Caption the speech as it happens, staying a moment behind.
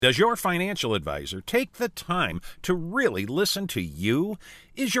Does your financial advisor take the time to really listen to you?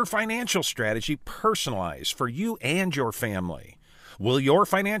 Is your financial strategy personalized for you and your family? Will your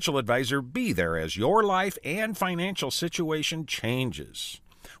financial advisor be there as your life and financial situation changes?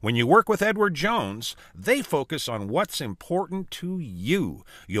 When you work with Edward Jones, they focus on what's important to you.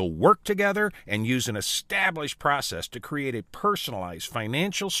 You'll work together and use an established process to create a personalized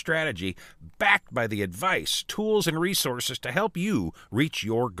financial strategy backed by the advice, tools, and resources to help you reach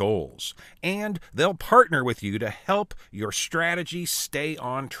your goals. And they'll partner with you to help your strategy stay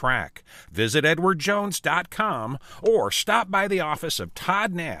on track. Visit edwardjones.com or stop by the office of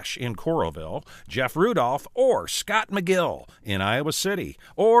Todd Nash in Coralville, Jeff Rudolph, or Scott McGill in Iowa City,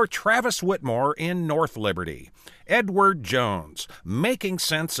 or Travis Whitmore in North Liberty. Edward Jones, making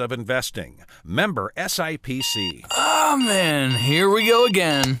sense of investing. Member SIPC. Oh, man, here we go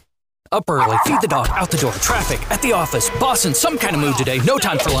again. Up early, feed the dog, out the door, traffic, at the office, boss in some kind of mood today, no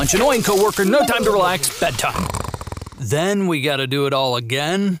time for lunch, annoying coworker, no time to relax, bedtime. Then we gotta do it all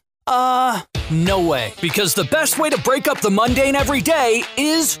again? No way. Because the best way to break up the mundane every day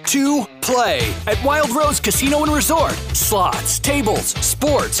is to play at Wild Rose Casino and Resort. Slots, tables,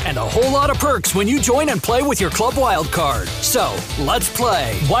 sports, and a whole lot of perks when you join and play with your Club Wild card. So, let's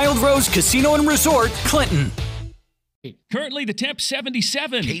play. Wild Rose Casino and Resort, Clinton. Currently the temp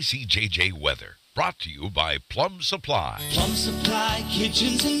 77. KCJJ weather brought to you by Plum Supply. Plum Supply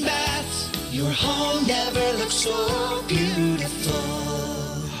kitchens and baths. Your home never looks so beautiful.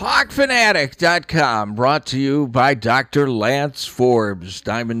 HawkFanatic.com, brought to you by Dr. Lance Forbes,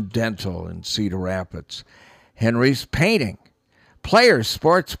 Diamond Dental in Cedar Rapids. Henry's Painting, Players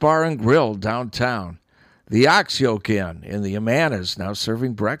Sports Bar and Grill downtown. The Ox Yoke Inn in the Amanas, now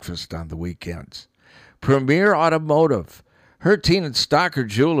serving breakfast on the weekends. Premier Automotive, Hertine and Stocker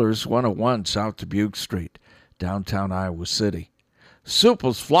Jewelers, 101 South Dubuque Street, downtown Iowa City.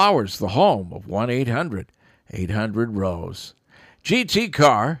 Supple's Flowers, the home of 1-800-800-ROSE. GT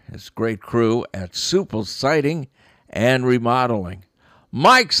Car has great crew at Supple's Siding and Remodeling.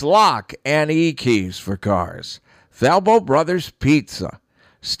 Mike's Lock and E-Keys for cars. Thalbo Brothers Pizza.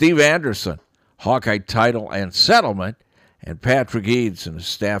 Steve Anderson, Hawkeye Title and Settlement. And Patrick Eads and his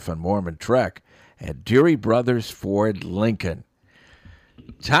staff on Mormon Trek at Deary Brothers Ford Lincoln.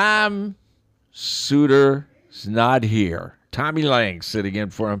 Tom Suter's not here. Tommy Lang sitting in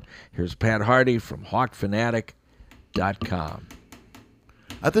for him. Here's Pat Hardy from HawkFanatic.com.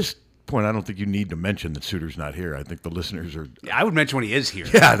 At this point, I don't think you need to mention that Suter's not here. I think the listeners are... Yeah, I would mention when he is here.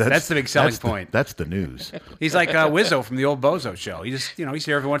 Yeah, that's the big selling point. That's the news. He's like Wizzo from the old Bozo show. He just, he's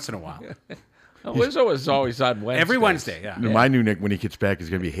here every once in a while. Wizzo is always on Wednesday. Every Wednesday, yeah. My new nick when he gets back is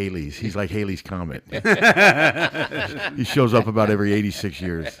going to be Haley's. He's like Haley's Comet. He shows up about every 86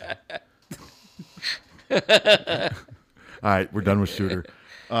 years. All right, we're done with Suter.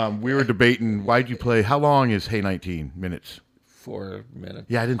 We were debating, why'd you play, how long is Hey 19 minutes? 4 minutes.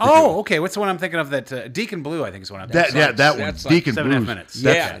 Yeah, I didn't think okay. What's the one I'm thinking of that Deacon Blue, I think is one I'm thinking of. That one. That's Deacon like Blues. 7.5 minutes.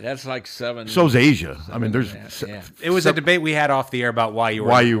 That's like 7. So's Asia. I mean, there's... Yeah. It was a debate we had off the air about what you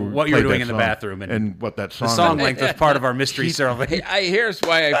were doing in the bathroom. And what that song... The song length was part of our mystery survey. Here's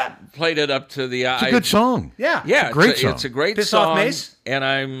why I played it up to the... It's a good song. Yeah. Yeah, it's a great song. It's a great Piss song. Off Mace?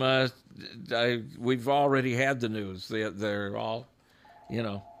 And we've already had the news. They're all,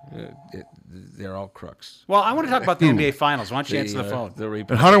 they're all crooks. Well, I want to talk about the NBA Finals. Why don't you answer the phone?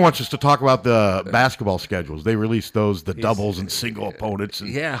 And Hunter wants us to talk about the basketball schedules. They released those, the doubles and single opponents, and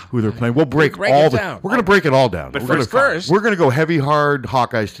who they're playing. We'll break all the. We're going to break it all down. But we're going to go heavy, hard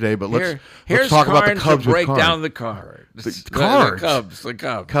Hawkeyes today. But let's talk about the Cubs. Break with down the cards. The Cards. The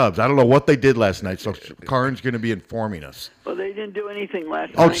Cubs. I don't know what they did last night, so Karn's going to be informing us. Well, they didn't do anything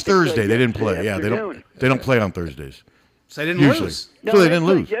last night. Oh, it's Thursday. They didn't play. Yeah, they don't play on Thursdays. So they didn't lose. No, so they didn't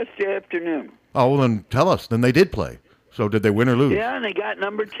lose. Yesterday afternoon. Oh, well, then tell us. Then they did play. So did they win or lose? Yeah, and they got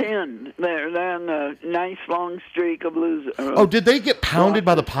number 10. They're on a nice long streak of losing. Oh, did they get pounded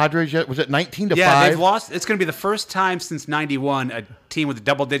by the Padres yet? Was it 19-5? Yeah, they've lost. It's going to be the first time since '91 a team with a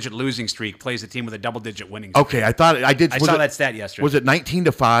double-digit losing streak plays a team with a double-digit winning streak. Okay, I thought I did. I saw that stat yesterday. Was it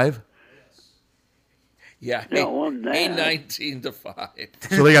 19-5? Yeah, no, 19-5.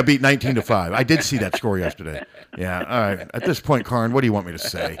 So they got beat 19-5. I did see that score yesterday. Yeah, all right. At this point, Karn, what do you want me to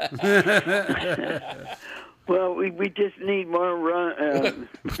say? Well, we just need more run,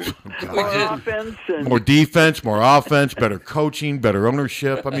 more offense. And more defense, more offense, better coaching, better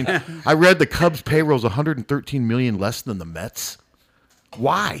ownership. I mean, I read the Cubs' payroll is $113 million less than the Mets.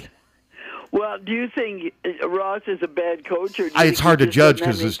 Why? Well, do you think Ross is a bad coach, or it's hard to judge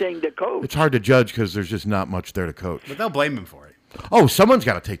because it's hard to judge because there's just not much there to coach. But they'll blame him for it. Oh, someone's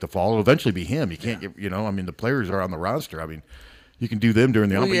got to take the fall. It'll eventually be him. You can't get, I mean, the players are on the roster. I mean, You can do them during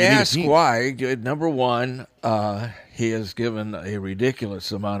the Well, but you you need a ask team. why. Number one, he has given a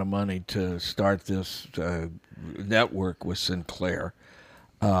ridiculous amount of money to start this network with Sinclair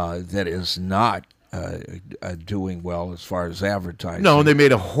that is not doing well as far as advertising. No, and they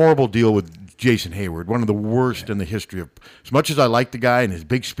made a horrible deal with Jason Hayward, one of the worst in the history of. As much as I like the guy and his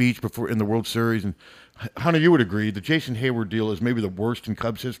big speech before in the World Series, and Hunter, you would agree the Jason Hayward deal is maybe the worst in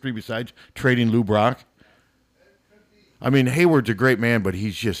Cubs history besides trading Lou Brock. I mean, Hayward's a great man, but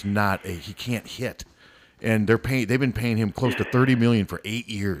he's just not he can't hit. And they've been paying him close to $30 million for 8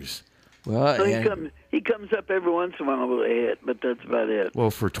 years. Well, So he comes up every once in a while with a hit, but that's about it. Well,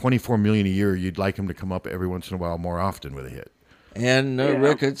 for $24 million a year, you'd like him to come up every once in a while more often with a hit. And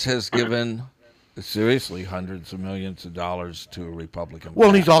Ricketts has given seriously hundreds of millions of dollars to a Republican. Well,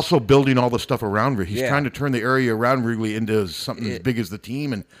 and he's also building all the stuff around Wrigley. He's Yeah. trying to turn the area around Wrigley into something as big as the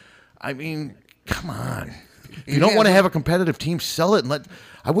team. And I mean, come on. If you don't want to have a competitive team, sell it and let.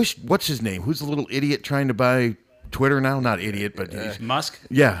 I wish. What's his name? Who's the little idiot trying to buy Twitter now? Not idiot, but he's, Musk.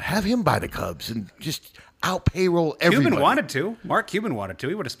 yeah. Have him buy the Cubs and just out payroll everybody. Cuban wanted to. Mark Cuban wanted to.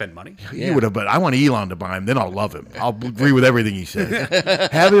 He would have spent money. He would have, but I want Elon to buy him. Then I'll love him. I'll agree with everything he says.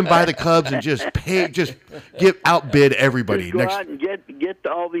 Have him buy the Cubs and just outbid everybody. Just go out and get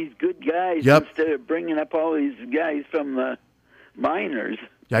all these good guys Yep. instead of bringing up all these guys from the minors.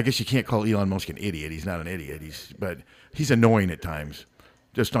 Yeah, I guess you can't call Elon Musk an idiot. He's not an idiot. But he's annoying at times,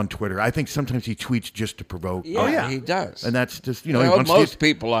 just on Twitter. I think sometimes he tweets just to provoke. Yeah, he does. And that's just he Well, wants most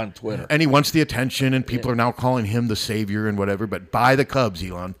people on Twitter. and he wants the attention, and people are now calling him the savior and whatever. But buy the Cubs,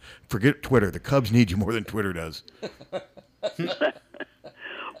 Elon. Forget Twitter. The Cubs need you more than Twitter does.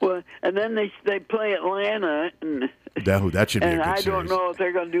 Well, and then they play Atlanta, and That should be a good I series. don't know if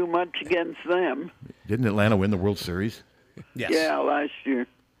they're going to do much against them. Didn't Atlanta win the World Series? Yes. Yeah, last year.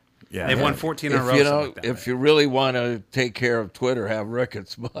 Yeah, They've won 14 in a row. If you something know, like that. if you really want to take care of Twitter, have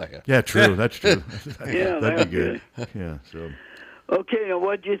Ricketts buy it. Yeah, true. That's true. Yeah, that'd be good. Yeah. So. Okay, now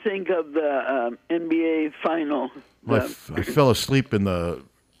what do you think of the NBA final? Well, I fell asleep in the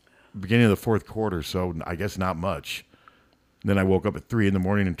beginning of the fourth quarter, so I guess not much. Then I woke up at 3 a.m.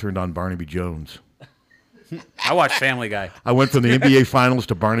 and turned on Barnaby Jones. I watched Family Guy. I went from the NBA Finals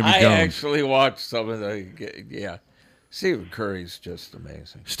to Barnaby I Jones. actually watched some of the. Stephen Curry's just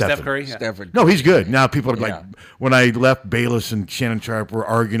amazing. Stephen Curry? Yeah. Stephen No, he's good. Now people are like, Yeah. when I left, Bayless and Shannon Sharp were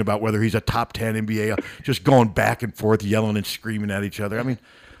arguing about whether he's a top 10 NBA, just going back and forth, yelling and screaming at each other.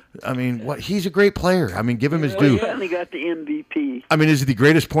 I mean, what? He's a great player. I mean, give him his Well, he due. finally got the MVP. I mean, is he the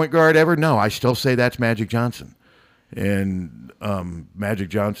greatest point guard ever? No, I still say that's Magic Johnson. And Magic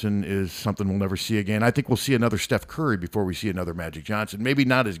Johnson is something we'll never see again. I think we'll see another Steph Curry before we see another Magic Johnson. Maybe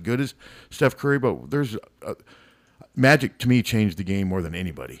not as good as Steph Curry, but there's Magic to me changed the game more than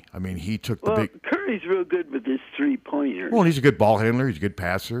anybody. I mean, he took the Well, big. Curry's real good with his three-pointer. Well, he's a good ball handler. He's a good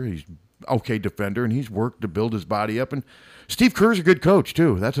passer. He's okay defender, and he's worked to build his body up. And Steve Kerr's a good coach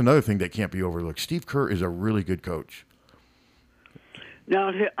too. That's another thing that can't be overlooked. Steve Kerr is a really good coach.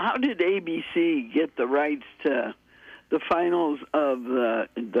 Now, how did ABC get the rights to the finals of the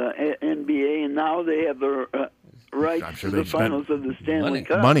NBA, and now they have the rights I'm sure to the they spent finals of the Stanley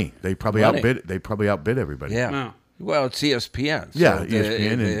Cup? Money. They probably Money. outbid. They probably outbid everybody. Yeah. No. Well, it's ESPN. So Yeah,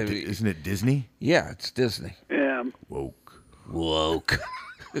 ESPN, and isn't it Disney? yeah, it's Disney. Yeah. Woke.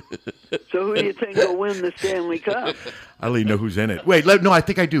 So who do you think will win the Stanley Cup? I don't even know who's in it. Wait, no, I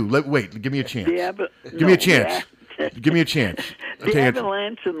think I do. Wait, give me a chance. Give me a chance. Give me a chance. The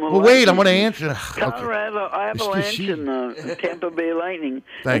Avalanche and the Well, wait, I'm going to answer. Colorado Avalanche she- and the Tampa Bay Lightning.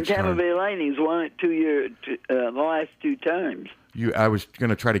 Thanks, and Tampa Tom. Bay Lightning's won it the last 2 times. I was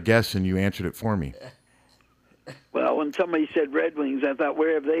going to try to guess, and you answered it for me. Well, when somebody said Red Wings, I thought,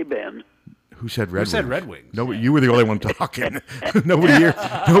 where have they been? Who said Red Wings? said Red Wings? No, you were the only one talking. Nobody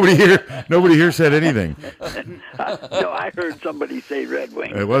here said anything. No, I heard somebody say Red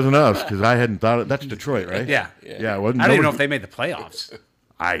Wings. It wasn't us because I hadn't thought it. That's Detroit, right? Yeah. Yeah, it wasn't. I don't even know nobody- if they made the playoffs.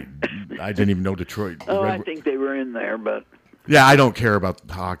 I didn't even know Detroit. Oh, I Red- think they were in there, but Yeah, I don't care about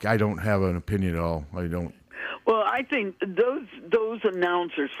hockey. I don't have an opinion at all. I don't. well, I think those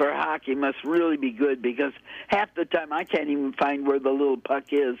announcers for hockey must really be good because half the time I can't even find where the little puck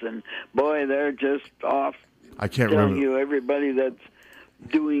is, and boy, they're just off I can't telling remember. you everybody that's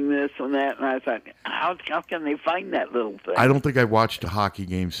doing this and that. And I thought, how can they find that little thing? I don't think I watched a hockey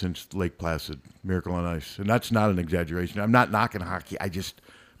game since Lake Placid, Miracle on Ice, and that's not an exaggeration. I'm not knocking hockey. I just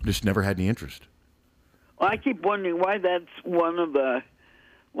never had any interest. Well, I keep wondering why that's one of the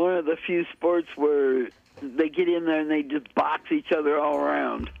few sports where they get in there and they just box each other all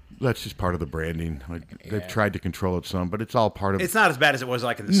around. That's just part of the branding. They've tried to control it some, but it's all part of. It's not as bad as it was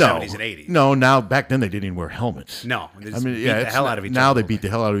like in the 70s and 80s. No, now back then they didn't even wear helmets. No, they just beat the hell out of each now other. they beat the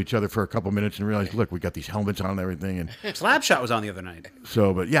hell out of each other for a couple minutes and realize, look, we got these helmets on and everything. And Slapshot was on the other night.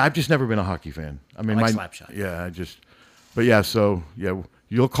 so, but yeah, I've just never been a hockey fan. I mean, I like Slapshot. Yeah, but yeah, so yeah,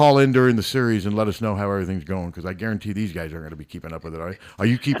 you'll call in during the series and let us know how everything's going because I guarantee these guys aren't going to be keeping up with it. Are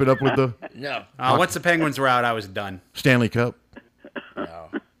you keeping up with the No. Once the Penguins were out, I was done. Stanley Cup?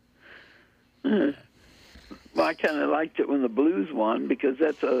 Well, I kind of liked it when the Blues won because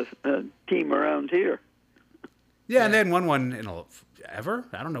that's a team around here. Yeah, and they hadn't won one ever.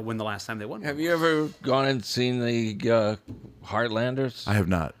 I don't know when the last time they won. Have you ever gone and seen the Heartlanders? I have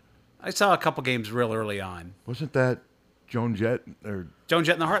not. I saw a couple games real early on. Wasn't that Joan Jett or Joan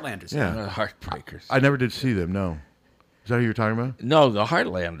Jett and the Heartlanders? Yeah. Heartbreakers. I never did see them. No. Is that who you're talking about? No, the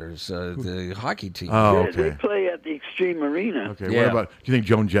Heartlanders, the hockey team. Oh, They okay. play at the Extreme Arena. Okay. Yeah. What about? Do you think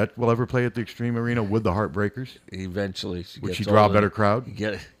Joan Jett will ever play at the Extreme Arena with the Heartbreakers? Eventually, Would she draw a better crowd?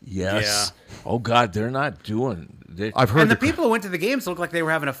 Yes. Yeah. Oh God, they're not doing. I've heard And the people who went to the games looked like they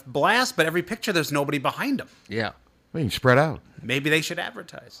were having a blast, but every picture there's nobody behind them. Yeah. Well, you can spread out. Maybe they should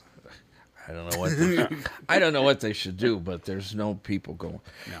advertise. I don't know what I don't know what they should do, but there's no people going.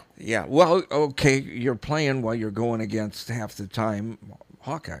 No. Yeah. Well, okay, you're playing while you're going against half the time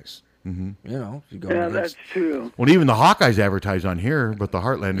Hawkeyes. Mm-hmm. You know, you go. Yeah, against, that's true. Well, even the Hawkeyes advertise on here, but the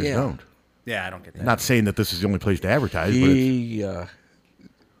Heartlanders Yeah. don't. Yeah, I don't get that. Not saying that this is the only place to advertise, but it's,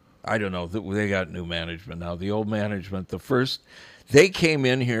 I don't know. They got new management now. The old management, they came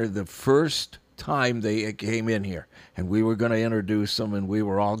in here the first time they came in here, and we were going to introduce them, and we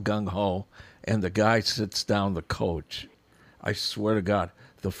were all gung-ho, and the guy sits down, the coach. I swear to God,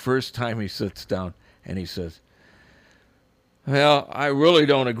 the first time he sits down, and he says, well, I really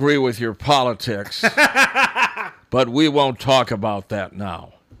don't agree with your politics, but we won't talk about that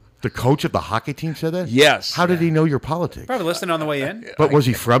now. the coach of the hockey team said that? Yes. How did he know your politics? Probably listening on the way in. But was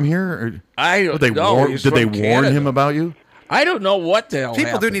he from here? Or I don't did they know. warn, He's did they from warn him Canada. about you? I don't know what the hell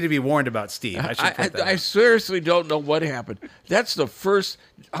People happened. do need to be warned about Steve. I should put that I out. seriously don't know what happened. That's the first.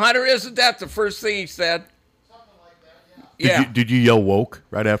 Hunter, isn't that the first thing he said? Yeah. Did you yell woke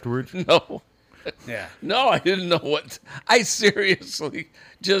right afterwards? No. Yeah. No, I didn't know what. I seriously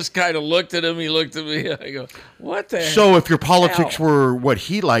just kind of looked at him. He looked at me. I go, what the So if your politics hell? were what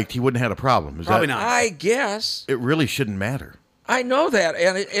he liked, he wouldn't have had a problem. Is Probably that, not. I guess. It really shouldn't matter. I know that.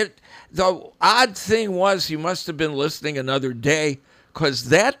 And the odd thing was he must have been listening another day because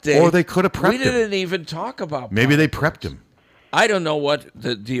that day. Or they could have prepped We him. didn't even talk about Maybe they politics. prepped him. I don't know what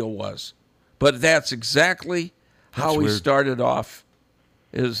the deal was, but that's exactly how That's we weird. started off.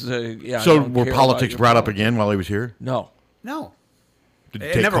 Is I So don't were care politics about your brought up politics. again while he was here? No, No. Did you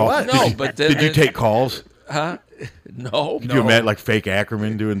It take never calls? was. No, Did you, but did you take calls? no. Did you imagine like fake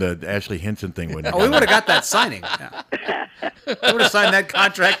Ackerman doing the Ashley Hinson thing? When Oh, we would have got that signing. Yeah. We would have signed that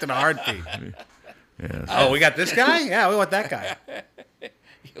contract in a heartbeat. Yes. Oh, we got this guy? Yeah, we want that guy.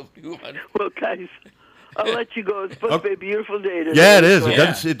 Well, guys, I'll let you go. It's supposed to be a beautiful day today. Yeah, it is.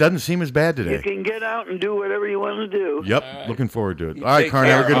 so It doesn't seem as bad You today. can get out and do whatever you want to do. Yep, looking forward to it. You All right, take Carney,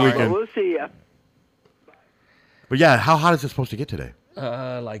 have a care, good Carney. weekend. We'll see ya. But yeah, how hot is it supposed to get today?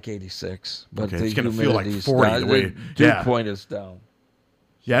 Like 86, but Okay, the it's gonna feel like humidity's 40 down. the way- The dew yeah. point is down.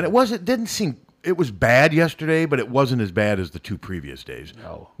 Yeah, and it didn't seem. It was bad yesterday, but it wasn't as bad as the two previous days.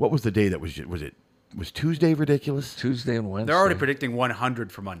 No. What was the day that was Tuesday ridiculous? Tuesday and Wednesday. They're already predicting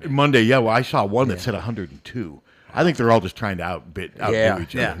 100 for Monday. Monday, yeah. Well, I saw one that said 102. I think they're all just trying to outdo Yeah.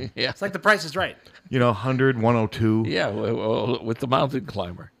 each Yeah. other. Yeah. It's like the price is right. 100, 102. Yeah, well, with the mountain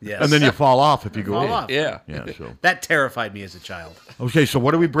climber. Yes. And then you fall off if you go Fall in. off. Yeah. Yeah, so. That terrified me as a child. Okay, so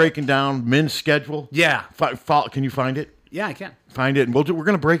what are we breaking down? Men's schedule? Yeah. Can you find it? Yeah, I can. Find it, and we're going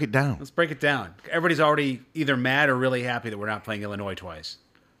to break it down. Let's break it down. Everybody's already either mad or really happy that we're not playing Illinois twice.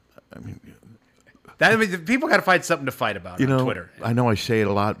 The people got to find something to fight about on Twitter. I know I say it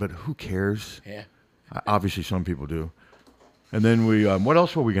a lot, but who cares? Yeah. Obviously, some people do. And then we, what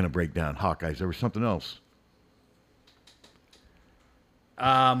else were we going to break down? Hawkeyes. There was something else.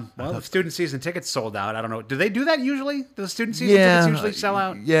 Well, the student season tickets sold out. I don't know. Do they do that usually? Do the student season tickets usually sell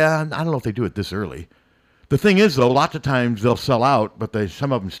out? Yeah, I don't know if they do it this early. The thing is, though, lots of times they'll sell out, but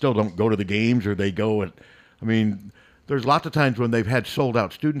some of them still don't go to the games, or they go and, there's lots of times when they've had sold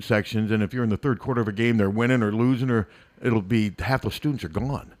out student sections, and if you're in the third quarter of a game, they're winning or losing, or it'll be half the students are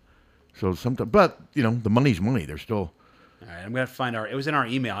gone. So sometimes, but the money's money. They're still. All right, I'm going to find it was in our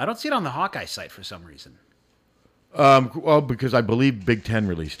email. I don't see it on the Hawkeye site for some reason. Well, because I believe Big Ten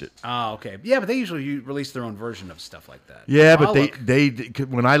released it. Oh, okay. Yeah, but they usually release their own version of stuff like that. Yeah, I'll but look. they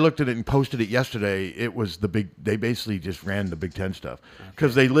when I looked at it and posted it yesterday, it was they basically just ran the Big Ten stuff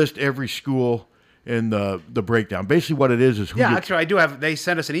because they list every school in the breakdown. Basically, what it is who Yeah, you, actually, I do have. They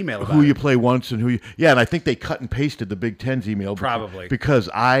sent us an email about who it. you play once and who you. Yeah, and I think they cut and pasted the Big Ten's email Probably. because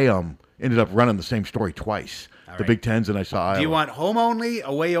I ended up running the same story twice. The right. Big Tens and I saw Iowa. Do you want home only,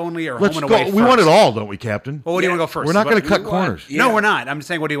 away only, or Let's home and go. away first? We want it all, don't we, Captain? Well, what do you want to go first? We're not going to cut We want- corners. No, we're not. I'm just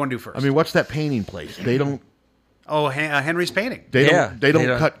saying, what do you want to do first? I mean, what's that painting place? They don't. Oh, Henry's painting. They Yeah, don't. They don't they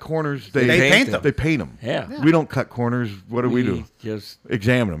don't- cut corners. They paint them. They paint them. Yeah. We don't cut corners. What do we do? Just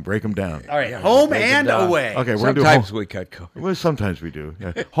Examine them. Break them down. All right, home break them and down. away. Okay, we're gonna do sometimes home. we cut corners. Well, sometimes we do.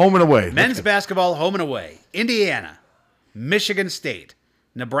 Yeah. Home and away. Men's basketball, home and away. Indiana, Michigan State,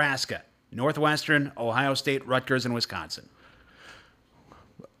 Nebraska, Northwestern, Ohio State, Rutgers, and Wisconsin.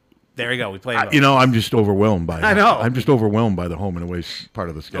 There you go. We played. You know, I'm just overwhelmed by. I know. I'm just overwhelmed by the home and away part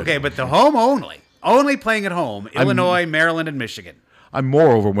of the schedule. Okay, but the home only playing at home. Illinois, Maryland, and Michigan. I'm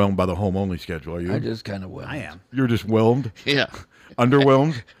more overwhelmed by the home only schedule. Are you? I just kind of will. I am. You're just whelmed. Yeah.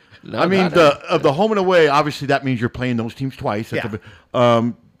 Underwhelmed. No, I mean, not of the home and away, obviously that means you're playing those teams twice. That's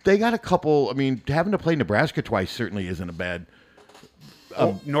they got a couple. I mean, having to play Nebraska twice certainly isn't a bad.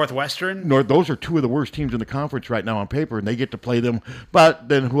 Northwestern. Those are two of the worst teams in the conference right now on paper, and they get to play them. But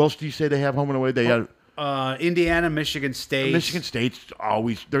then who else do you say they have home and away? They have Indiana, Michigan State. Michigan State's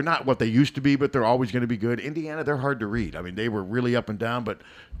always. They're not what they used to be, but they're always going to be good. Indiana, they're hard to read. I mean, they were really up and down, but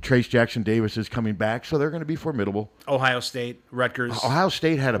Trace Jackson Davis is coming back, so they're going to be formidable. Ohio State, Rutgers. Ohio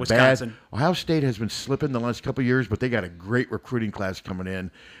State had a Wisconsin. bad. Ohio State has been slipping the last couple of years, but they got a great recruiting class coming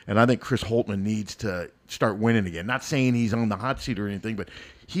in, and I think Chris Holtman needs to start winning again. Not saying he's on the hot seat or anything, but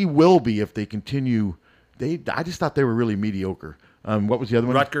he will be if they continue. I just thought they were really mediocre. What was the other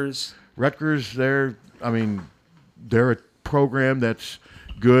one? Rutgers. Rutgers. They're a program that's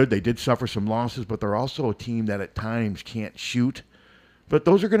good. They did suffer some losses, but they're also a team that at times can't shoot. But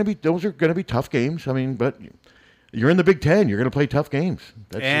those are going to be tough games. I mean, but you're in the Big Ten. You're going to play tough games.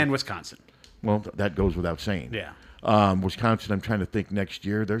 And Wisconsin. Well, that goes without saying. Yeah. Wisconsin. I'm trying to think next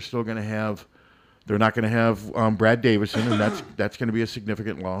year. They're still going to have. They're not going to have Brad Davison, and that's going to be a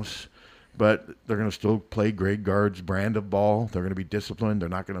significant loss. But they're going to still play Greg Gard's brand of ball. They're going to be disciplined. They're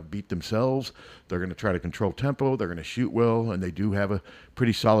not going to beat themselves. They're going to try to control tempo. They're going to shoot well, and they do have a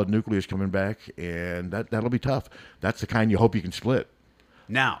pretty solid nucleus coming back, and that'll be tough. That's the kind you hope you can split.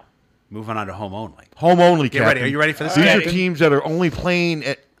 Now, moving on to home only. Home only, Get Captain. ready. Are you ready for this? These are Captain? teams that are only playing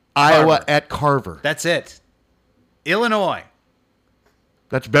at Iowa at Carver. That's it. Illinois.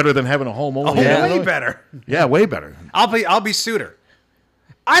 That's better than having a home only. Way better. Yeah, way better. I'll be Suter.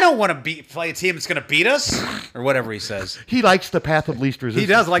 I don't want to play a team that's going to beat us, or whatever he says. He likes the path of least resistance.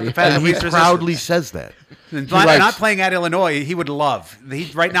 He does like the path of least resistance. He proudly says that. Not playing at Illinois, he would love.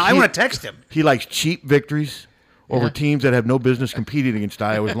 Right now, I want to text him. He likes cheap victories over teams that have no business competing against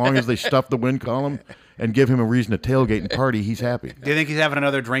Iowa. As long as they stuff the win column and give him a reason to tailgate and party, he's happy. Do you think he's having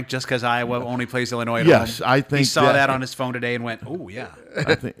another drink just because Iowa only plays Illinois at Yes, home? I think he saw that on his phone today and went, "Oh yeah."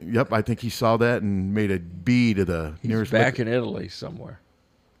 I think he saw that and made a bee to the nearest. He's back in Italy somewhere.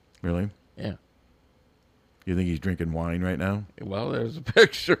 Really? Yeah. You think he's drinking wine right now? Well, there's a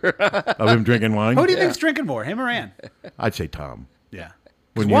picture of him drinking wine. Who do you think's drinking more, him or Ann? I'd say Tom. Yeah.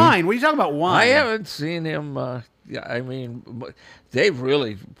 Wine? What are you talking about? Wine? I haven't seen him. Yeah, I mean, they've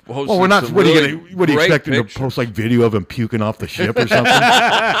really posted. Well, we're not. some What are you really going? What are you great expecting pictures. to post like video of him puking off the ship or something?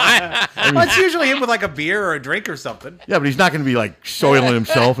 Well, it's usually him with like a beer or a drink or something. Yeah, but he's not going to be like soiling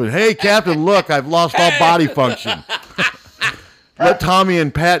himself and, hey, Captain, look, I've lost all body function. Let Tommy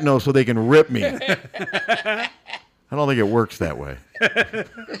and Pat know so they can rip me. I don't think it works that way.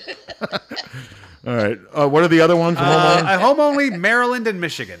 All right. What are the other ones? Home only, Maryland and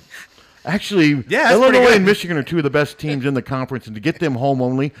Michigan. Actually, that's pretty Illinois good. and Michigan are two of the best teams in the conference, and to get them home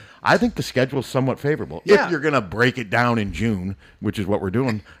only, I think the schedule is somewhat favorable. Yeah. If you're going to break it down in June, which is what we're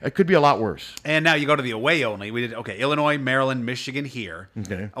doing, it could be a lot worse. And now you go to the away only. We did Illinois, Maryland, Michigan here.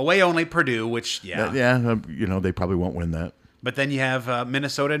 Okay. Away only, Purdue, which They probably won't win that. But then you have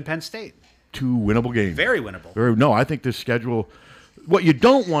Minnesota and Penn State. Two winnable games. Very winnable. No, I think this schedule. What you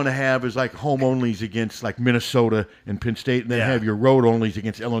don't want to have is like home onlys against like Minnesota and Penn State, and then have your road onlys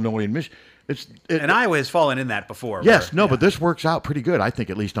against Illinois and Michigan. And Iowa has fallen in that before. Yes, but this works out pretty good, I think,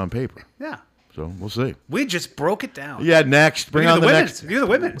 at least on paper. Yeah. So we'll see. We just broke it down. Yeah, next. Bring on the women's. next. Do the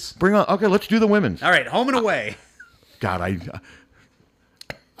women's. Bring on. Okay, let's do the women's. All right, home and away. God,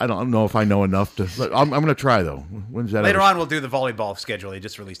 I don't know if I know enough to. I'm going to try though. When's that? Later on, we'll do the volleyball schedule. They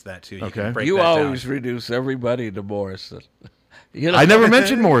just released that too. Okay. Can break You that always down. reduce everybody to Morrison. You know, I never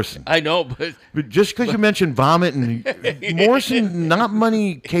mentioned Morrison. I know, But just because you mentioned vomit and Morrison, not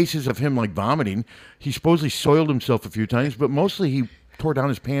many cases of him like vomiting. He supposedly soiled himself a few times, but mostly he tore down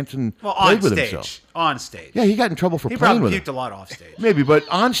his pants and Well, played on with stage. himself. On stage. Yeah, he got in trouble for He playing probably with puked him. a lot off stage. Maybe, but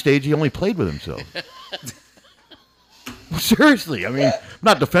on stage he only played with himself. Seriously, I mean, I'm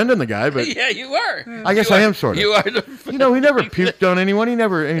not defending the guy, but yeah, you are. I guess I am sort of. You are. The, He never puked on anyone. He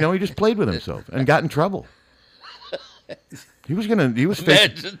never, he just played with himself and got in trouble. He was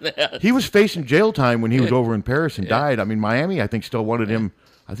Imagine that. He was facing jail time when he was over in Paris and died. I mean, Miami, I think, still wanted him.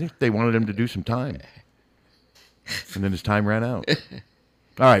 I think they wanted him to do some time, and then his time ran out.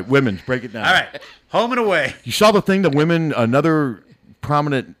 All right, women's, break it down. All right, home and away. You saw the thing. The women, another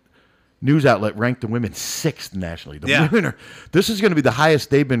prominent news outlet ranked the women 6th nationally. The women are. This is going to be the highest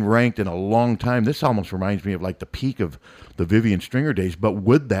they've been ranked in a long time. This almost reminds me of like the peak of the Vivian Stringer days. But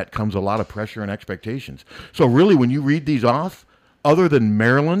with that comes a lot of pressure and expectations. So really, when you read these off, other than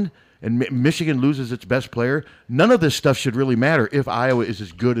Maryland and Michigan loses its best player, none of this stuff should really matter if Iowa is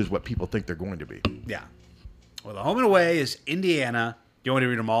as good as what people think they're going to be. Yeah. Well, the home and away is Indiana. Do you want me to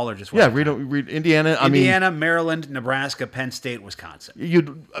read them all or just one? Yeah, read Indiana. Indiana, Maryland, Nebraska, Penn State,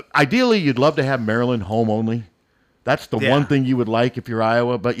 Wisconsin. Ideally, you'd love to have Maryland home only. That's the one thing you would like if you're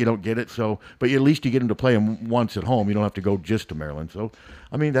Iowa, but you don't get it. So, but at least you get them to play them once at home. You don't have to go just to Maryland. So,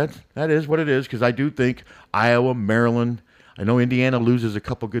 I mean, that is what it is, because I do think Iowa, Maryland. I know Indiana loses a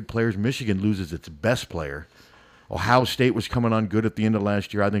couple good players. Michigan loses its best player. Ohio State was coming on good at the end of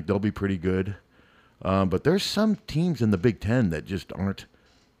last year. I think they'll be pretty good. But there's some teams in the Big Ten that just aren't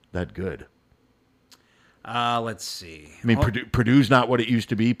that good. Let's see. I mean, Purdue's not what it used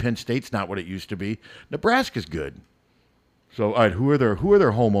to be. Penn State's not what it used to be. Nebraska's good. So, all right, who are their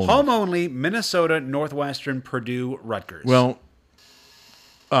home only? Home only: Minnesota, Northwestern, Purdue, Rutgers. Well,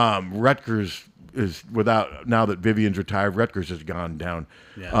 Rutgers is without, now that Vivian's retired, Rutgers has gone down.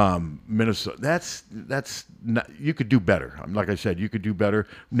 Yeah. Minnesota. That's not, you could do better. Like I said, you could do better.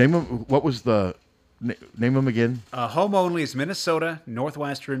 Name them. What was the? Name them again. Home only is Minnesota,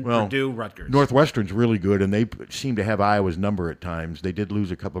 Northwestern, Purdue, Rutgers. Northwestern's really good, and they seem to have Iowa's number at times. They did lose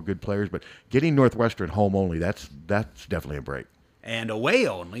a couple of good players, but getting Northwestern home only, that's definitely a break. And away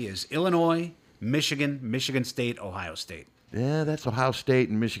only is Illinois, Michigan, Michigan State, Ohio State. Yeah, that's Ohio State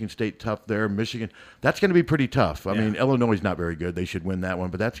and Michigan State tough there. Michigan, that's going to be pretty tough. I mean, Illinois is not very good. They should win that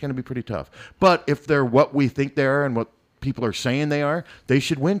one, but that's going to be pretty tough. But if they're what we think they are and what people are saying they are, they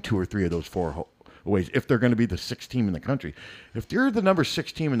should win 2 or 3 of those 4 ways if they're going to be the 6th team in the country. If you're the number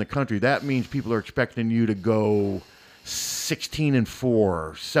 6 team in the country, that means people are expecting you to go 16-4,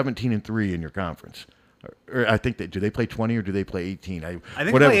 17-3 in your conference. Or I think do they play 20 or do they play 18? I think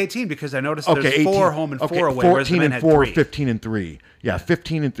they play 18 because I noticed there's 18. 4 home and 4 away. 14-4, 15-3. Yeah,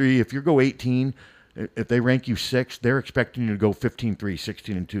 15-3. If you go 18, if they rank you 6th, they're expecting you to go 15-3,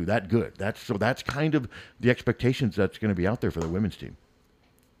 16-2. That good. That's kind of the expectations that's going to be out there for the women's team.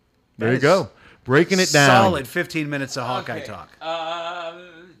 There you go. Breaking it down. Solid 15 minutes of Hawkeye talk.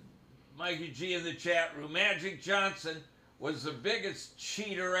 Mikey G in the chat room. Magic Johnson was the biggest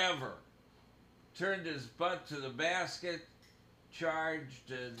cheater ever. Turned his butt to the basket,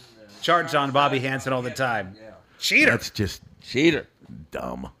 charged on Bobby Hansen all the time. Yeah. Cheater. That's just cheater.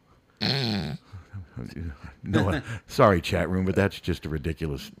 Dumb. No, sorry, chat room, but that's just a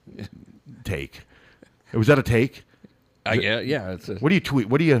ridiculous take. Was that a take? Yeah. What do you tweet?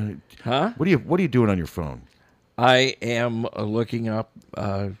 What do you? Huh? What are you doing on your phone? I am looking up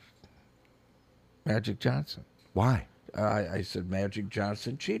Magic Johnson. Why? I said Magic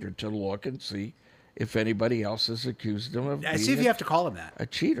Johnson cheater to look and see if anybody else has accused him of I see if you have to call him that. A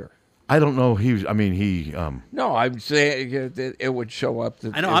cheater. I don't know. He. No, I'm saying it would show up.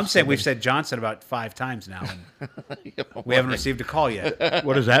 I know. I'm saying we've said Johnson about 5 times now, and we haven't received a call yet.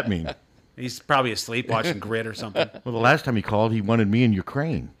 What does that mean? He's probably asleep watching Grid or something. Well, the last time he called, he wanted me in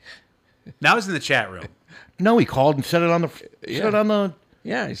Ukraine. Now he's in the chat room. No, he called and said it on the.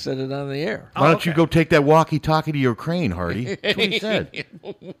 Yeah, he said it on the air. Why don't you go take that walkie-talkie to Ukraine, Hardy? That's what he said.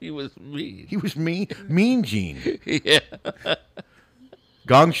 He was mean. He was mean. Mean Gene. Yeah.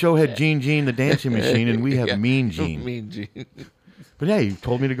 Gong Show had Gene the dancing machine, and we have Mean Gene. Mean Gene. But yeah, he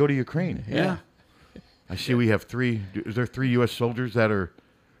told me to go to Ukraine. Yeah. I see we have 3. Is there 3 U.S. soldiers that are,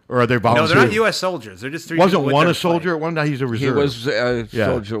 or are they volunteers? No, they're not U.S. soldiers. They're just 3 Wasn't people one with a their soldier plane. at one time? He's a reserve. He was a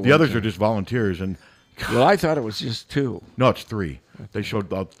soldier. The others are just volunteers. And well, I thought it was just 2. no, it's 3. They showed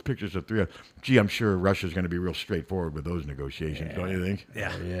pictures of 3. Gee, I'm sure Russia's going to be real straightforward with those negotiations, don't you think?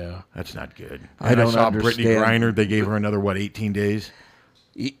 Yeah. Yeah. That's not good. I don't saw understand. Brittany Griner. They gave her another, 18 days?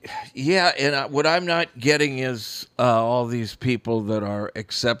 Yeah, and what I'm not getting is all these people that are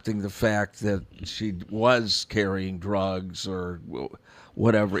accepting the fact that she was carrying drugs or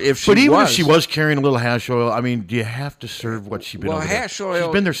whatever. If she was carrying a little hash oil, I mean, do you have to serve what she's been? Well, over hash there? oil.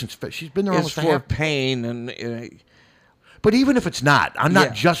 She's been there since. She's been there almost for pain and. But even if it's not, I'm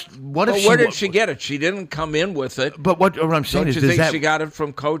not just. What if? Where did she get it? She didn't come in with it. But what I'm saying Don't is, you think that she got it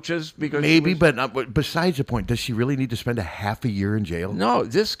from coaches? Because maybe, but besides the point, does she really need to spend a half a year in jail? No,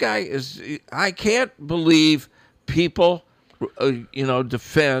 this guy is. I can't believe people,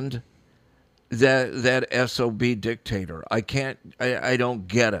 defend that SOB dictator. I can't. I don't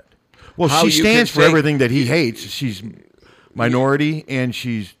get it. Well, she stands for everything that he hates. She's minority and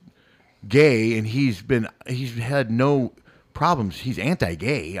she's gay, and he's had no problems. He's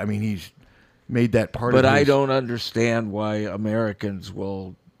anti-gay. I mean, he's made that part of his... But I don't understand why Americans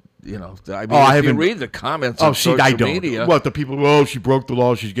will, I mean, if you read the comments on social media... What, the people, she broke the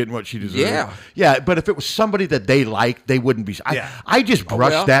law, she's getting what she deserves. Yeah. Yeah, but if it was somebody that they like, they wouldn't be... I just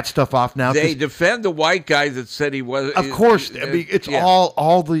brush that stuff off now. They defend the white guy that said he was... Of course. I mean, it's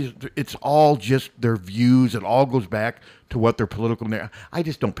it's all just their views. It all goes back to what their political... I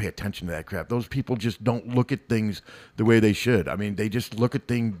just don't pay attention to that crap. Those people just don't look at things the way they should. I mean, they just look at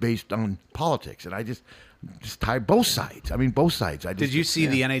things based on politics, and I just tie both sides. I mean, both sides. Did you see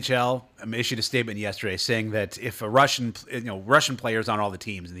the NHL issued a statement yesterday saying that if a Russian players on all the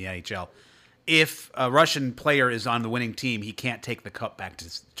teams in the NHL, if a Russian player is on the winning team, he can't take the cup back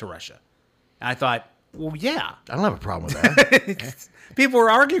to Russia. And I thought, well, yeah. I don't have a problem with that. People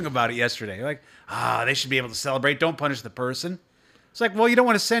were arguing about it yesterday. Like, they should be able to celebrate. Don't punish the person. It's like, well, you don't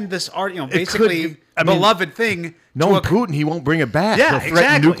want to send this basically beloved thing. Knowing Putin, he won't bring it back. Yeah, He'll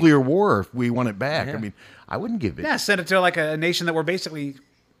threaten nuclear war if we want it back. Yeah. I mean, I wouldn't give it. Yeah, send it to like a nation that we're basically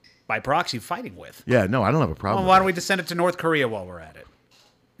by proxy fighting with. Yeah, no, I don't have a problem. Well, why don't we just send it to North Korea while we're at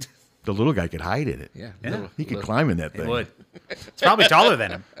it? The little guy could hide in it. Yeah. He could climb in that thing. He would. It's probably taller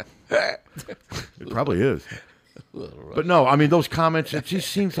than him. It probably is. But no, I mean, those comments, it just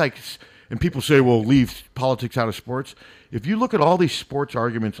seems like, and people say, well, leave politics out of sports. If you look at all these sports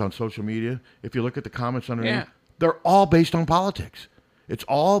arguments on social media, if you look at the comments underneath, they're all based on politics. It's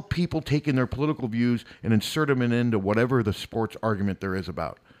all people taking their political views and insert them into whatever the sports argument there is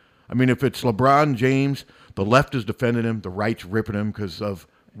about. I mean, if it's LeBron James, the left is defending him, the right's ripping him because of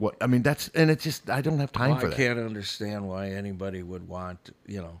what, I mean, it's just, I don't have time for that. I can't understand why anybody would want,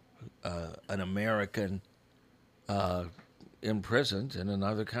 an American imprisoned in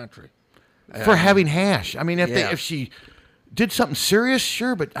another country. For having hash. I mean, if she did something serious,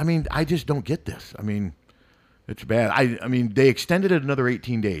 sure, but I mean, I just don't get this. I mean, it's bad. I mean, they extended it another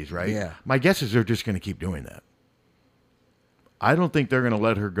 18 days, right? Yeah. My guess is they're just going to keep doing that. I don't think they're going to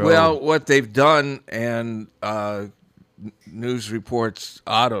let her go. Well, what they've done, and news reports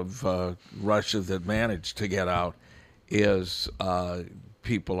out of Russia that managed to get out, is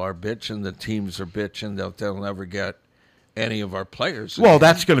people are bitching, the teams are bitching that they'll never get any of our players. Well,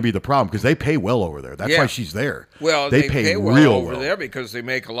 that's going to be the problem because they pay well over there. That's why she's there. Well, they pay well real over there because they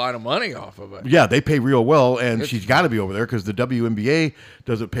make a lot of money off of it. Yeah, they pay real well, and she's got to be over there because the WNBA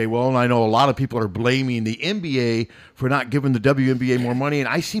doesn't pay well. And I know a lot of people are blaming the NBA for not giving the WNBA more money, and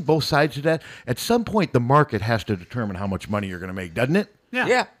I see both sides of that. At some point, the market has to determine how much money you're going to make, doesn't it?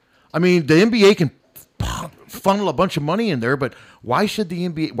 Yeah. I mean, the NBA can funnel a bunch of money in there, but why should the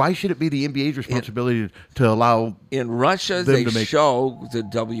NBA? Why should it be the NBA's responsibility to allow? In Russia, they show the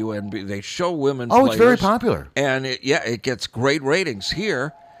WNBA. They show women. Oh, it's very popular, and it gets great ratings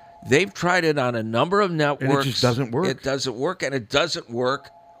here. They've tried it on a number of networks. And it just doesn't work. It doesn't work, and it doesn't work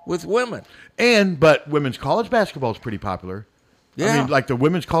with women. But women's college basketball is pretty popular. Yeah. I mean, like the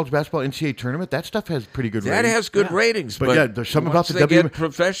women's college basketball NCAA tournament, that stuff has pretty good ratings. That has good ratings. But there's something about the get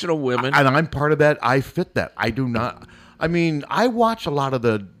professional women. And I'm part of that. I fit that. I do not. I mean, I watch a lot of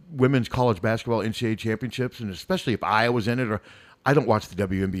the women's college basketball NCAA championships, and especially if Iowa's in it, or I don't watch the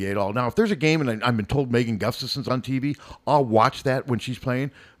WNBA at all. Now, if there's a game and I've been told Megan Gustafson's on TV, I'll watch that when she's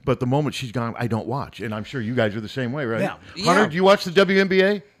playing. But the moment she's gone, I don't watch. And I'm sure you guys are the same way, right? Yeah. Hunter, do you watch the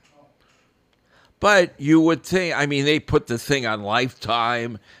WNBA? But you would think, I mean, they put the thing on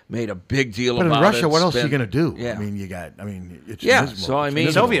Lifetime, made a big deal about it. But in Russia, what else are you going to do? Yeah. I mean, it's yeah. miserable. So I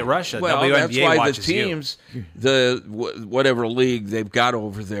mean, Soviet Russia. Well, WNBA that's why the watches teams, whatever league they've got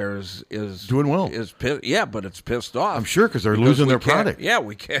over there is doing well. But it's pissed off. I'm sure because they're losing their product. Yeah,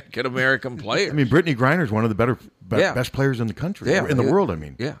 we can't get American players. I mean, Brittany Griner is one of the best players in the country, in the world. I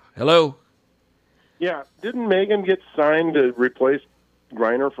mean, yeah. Hello. Yeah, didn't Megan get signed to replace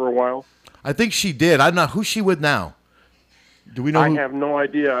Griner for a while? I think she did. I don't know who's she with now. Do we know? I have no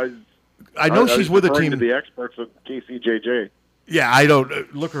idea. I know she's with a team. To the experts at KCJJ. Yeah, I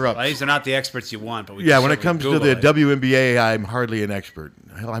don't look her up. Well, these are not the experts you want, but we Yeah, can when it comes to certainly the Google it. WNBA, I'm hardly an expert.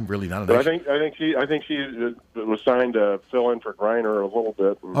 Hell, I'm really not an But expert. I think she was signed to fill in for Griner a little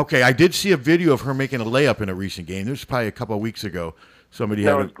bit. And Okay, I did see a video of her making a layup in a recent game. This was probably a couple of weeks ago. Somebody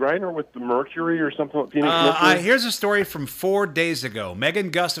now had is Griner with the Mercury or something? Phoenix Mercury? Here's a story from 4 days ago. Megan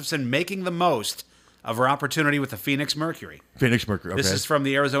Gustafson making the most of her opportunity with the Phoenix Mercury. Phoenix Mercury. Okay. This is from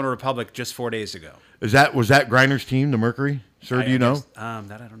the Arizona Republic just 4 days ago. was that Griner's team, the Mercury? Sir, do you know?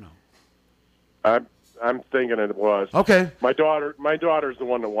 That I don't know. I'm thinking it was. Okay. My daughter's the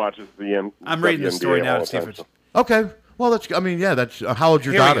one that watches the N. I'm reading the story now to see if it's. Okay. Well, that's. I mean, yeah. That's. How old's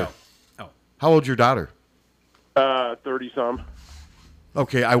your Here we daughter? go. Oh. How old's your daughter? 30-some.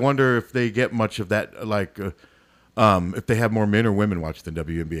 Okay. I wonder if they get much of that. Like, if they have more men or women watch the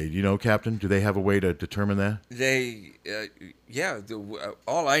WNBA. Do you know, Captain? Do they have a way to determine that? They,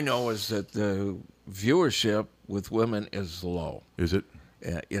 all I know is that the viewership with women is low. Is it?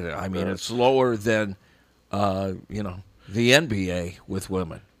 I mean, it's lower than, the NBA with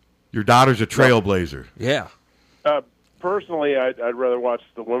women. Your daughter's a trailblazer. Yeah. Personally, I'd rather watch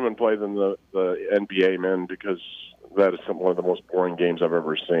the women play than the NBA men because that is one of the most boring games I've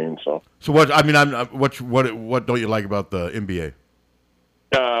ever seen. So what? I mean, what don't you like about the NBA?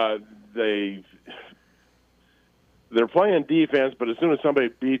 They're playing defense, but as soon as somebody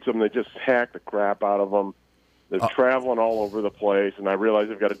beats them, they just hack the crap out of them. They're traveling all over the place, and I realize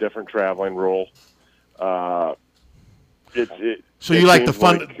they've got a different traveling rule. So you like the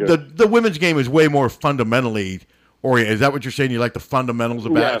fun? The women's game is way more fundamentally oriented. Is that what you're saying? You like the fundamentals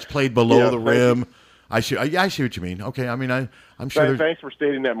of Yes. It's played below the Thank rim. you. I see what you mean. Okay, I mean, I'm sure. there's- Thanks for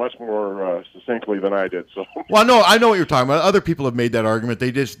stating that much more succinctly than I did. So, Well, I know what you're talking about. Other people have made that argument.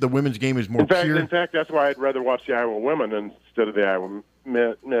 The women's game is more pure. in fact, that's why I'd rather watch the Iowa women instead of the Iowa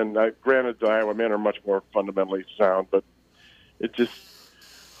men. Granted, the Iowa men are much more fundamentally sound, but it just.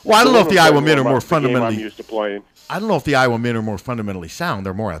 Well, I don't know if the women Iowa play men are about more the game fundamentally. I'm used to playing. I don't know if the Iowa men are more fundamentally sound.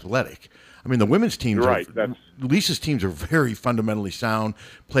 They're more athletic. I mean, the women's teams. You're right. Lisa's teams are very fundamentally sound,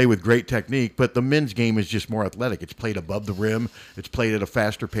 play with great technique, but the men's game is just more athletic. It's played above the rim. It's played at a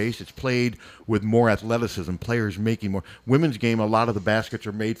faster pace. It's played with more athleticism. Players making more. Women's game, a lot of the baskets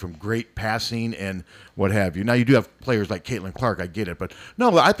are made from great passing and what have you. Now, you do have players like Caitlin Clark. I get it, but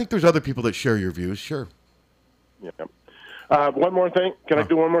no, I think there's other people that share your views. Sure. Yeah. One more thing. Can I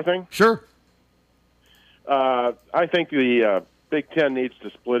do one more thing? Sure. I think the Big Ten needs to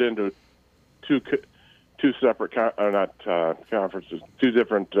split into two separate conferences, two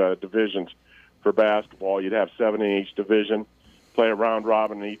different divisions for basketball. You'd have 7 in each division, play a round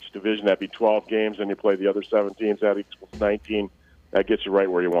robin in each division. That'd be 12 games, and you play the other 7 teams. That equals 19. That gets you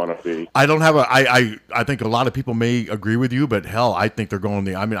right where you want to be. I don't have I think a lot of people may agree with you, but hell, I think they're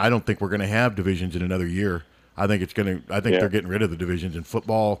going I don't think we're going to have divisions in another year. I think they're getting rid of the divisions in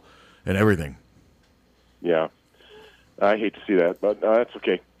football and everything. Yeah. I hate to see that, but that's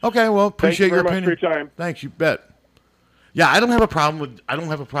okay. Okay, well, appreciate Thank you your very opinion. much for your time. Thanks, you bet. Yeah, I don't have a problem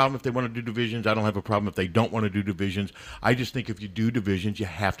if they want to do divisions. I don't have a problem if they don't want to do divisions. I just think if you do divisions, you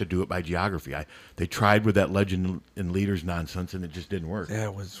have to do it by geography. They tried with that legend and leaders nonsense, and it just didn't work. Yeah,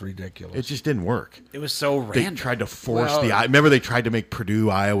 it was ridiculous. It just didn't work. It was so random. They tried to force remember they tried to make Purdue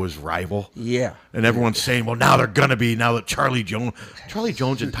Iowa's rival? Yeah. And everyone's saying, well, now they're going to be, now that Charlie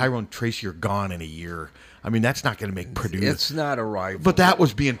Jones and Tyrone Tracy are gone in a year. I mean, that's not going to make Purdue. It's not a rival. But that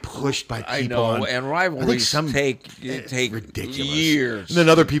was being pushed by people. I know, and rivalries take ridiculous years. And then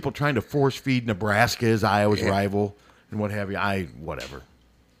other people trying to force feed Nebraska as Iowa's rival and what have you. Whatever.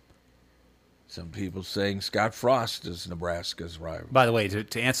 Some people saying Scott Frost is Nebraska's rival. By the way,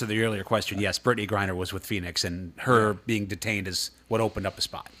 to answer the earlier question, yes, Brittany Griner was with Phoenix, and her being detained is what opened up a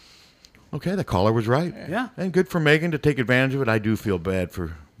spot. Okay, the caller was right. Yeah. And good for Megan to take advantage of it. I do feel bad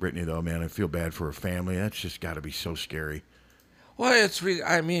for Brittany, though, man. I feel bad for her family. That's just got to be so scary. Well,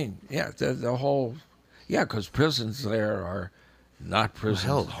 the whole, because prisons there are not prisons.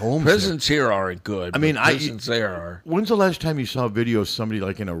 Well, hell, homes prisons here aren't good. I mean, prisons there are. When's the last time you saw a video of somebody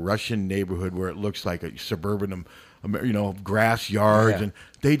like in a Russian neighborhood where it looks like a suburban, grass yards, and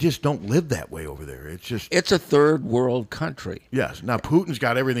they just don't live that way over there. It's a third world country. Yes. Now Putin's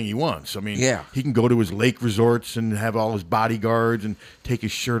got everything he wants. I mean, yeah. He can go to his lake resorts and have all his bodyguards and take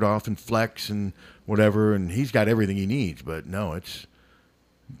his shirt off and flex and whatever, and he's got everything he needs. But no,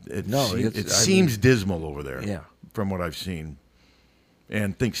 it seems dismal over there. Yeah. From what I've seen.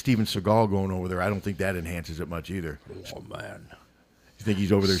 And think Steven Seagal going over there, I don't think that enhances it much either. Oh, man. You think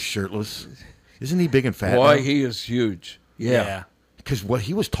he's over there shirtless? Isn't he big and fat? Boy, now? he is huge. Yeah. Because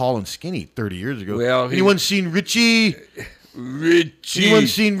he was tall and skinny 30 years ago. Well, anyone seen Richie? Richie. Anyone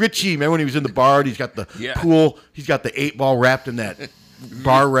seen Richie? Man, when he was in the bar and he's got the pool, he's got the 8-ball wrapped in that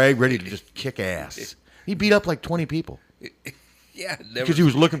bar rag, ready to just kick ass. He beat up like 20 people. Yeah, because he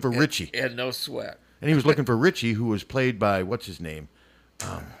was looking for Richie. And no sweat. And he was looking for Richie, who was played by what's his name?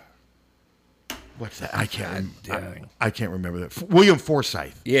 What's that? I can't remember that. William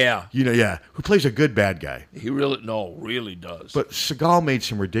Forsythe. Yeah. Who plays a good bad guy. He really does. But Seagal made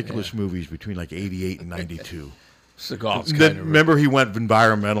some ridiculous movies between like 88 and 92. Seagal's then remember he went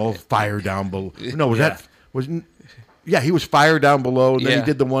environmental, Fire Down Below. No, he was Fire Down Below, and then he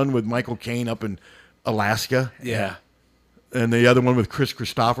did the one with Michael Caine up in Alaska. Yeah. And the other one with Chris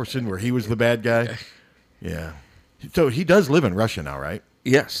Christopherson where he was the bad guy. Yeah. So he does live in Russia now, right?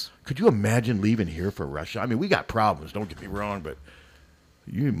 Yes. Could you imagine leaving here for Russia? I mean, we got problems, don't get me wrong, but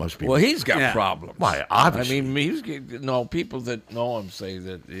you must be. Well, he's got problems. Why, obviously. I mean, people that know him say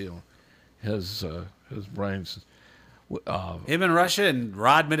that, his brains. Him in Russia and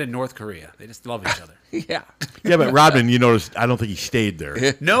Rodman in North Korea. They just love each other. Yeah. Yeah, but Rodman, you noticed, I don't think he stayed there.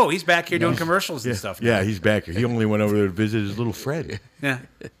 No, now he's back here doing commercials and stuff. Yeah, he's back here. He only went over there to visit his little Fred. Yeah.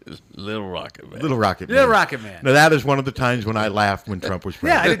 Little Rocket Man. Little Rocket Man. Little Rocket Man. Now, that is one of the times when I laughed when Trump was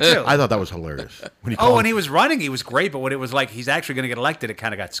president. Yeah, I did too. I thought that was hilarious. When he was running, he was great, but when it was like he's actually going to get elected, it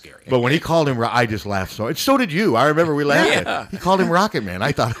kind of got scary. But when he called him, I just laughed so. And so did you. I remember we laughed at it. He called him Rocket Man.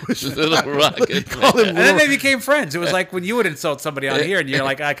 I thought it was Little Rocket Man. And then they became friends. It was like when you would insult somebody on here, and you're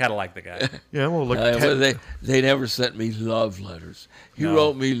like, I kind of like the guy. Yeah, well, look. They never sent me love letters. He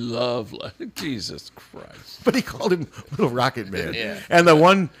wrote me love letters. Jesus Christ. But he called him Little Rocket Man. Yeah. And the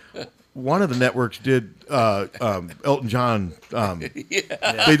one of the networks did Elton John.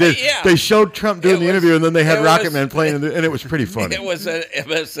 They did. Yeah. They showed Trump doing the interview, and then they had Rocket Man playing, and it was pretty funny. It was at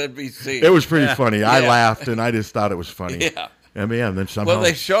MSNBC. It was pretty funny. I laughed, and I just thought it was funny. Yeah. And then somehow. Well,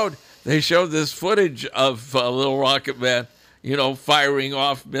 they showed this footage of Little Rocket Man, firing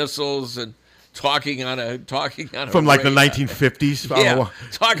off missiles and talking on a from like the 1950s. Yeah,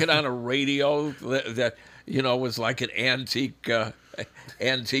 talking on a radio that was like an antique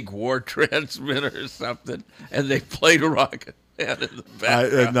war transmitter or something, and they played a Rocket Man in the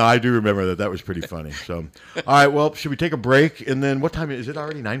background. I do remember that. That was pretty funny. So, all right. Well, should we take a break? And then what time is it?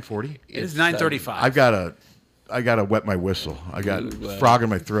 Already 9:40? It is 9:35. I gotta wet my whistle. I got frog in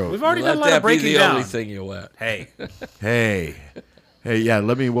my throat. We've already done a lot of breaking down. Only thing you wet. Hey. Hey, yeah.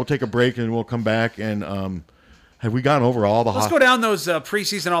 We'll take a break and we'll come back. And have we gone over all the? Let's go down those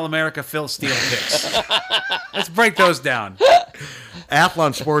preseason All-America Phil Steele picks. Let's break those down.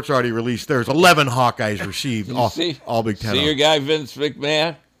 Athlon Sports already released theirs. 11 Hawkeyes received all Big Ten. See your guy Vince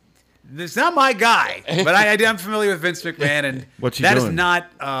McMahon. It's not my guy, but I'm familiar with Vince McMahon, and what's he that doing? Is not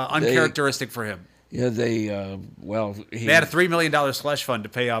uncharacteristic for him. Yeah, they had a $3 million slush fund to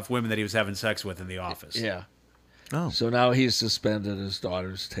pay off women that he was having sex with in the office. Yeah. Oh. So now he's suspended. His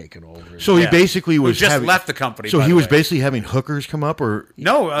daughter's taken over. So he basically was just left the company. So he was basically having hookers come up, or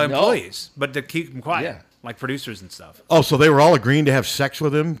employees, but to keep him quiet, like producers and stuff. Oh, so they were all agreeing to have sex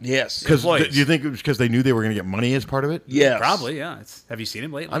with him? Yes. Because do you think it was because they knew they were going to get money as part of it? Yes. Probably. Yeah. Have you seen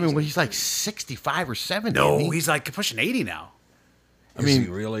him lately? I mean, he's like 65 or 70. No, he's like pushing 80 now. Is he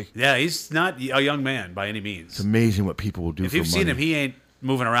really? Yeah, he's not a young man by any means. It's amazing what people will do if for you've money. seen him, he ain't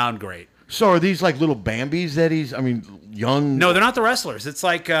moving around great. So are these like little Bambis that young? No, they're not the wrestlers. It's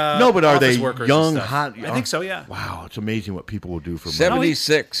like no, but are they workers young, and stuff. hot? I think so, yeah. Wow, it's amazing what people will do for money.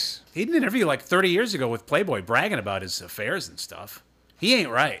 76. He did an interview like 30 years ago with Playboy bragging about his affairs and stuff. He ain't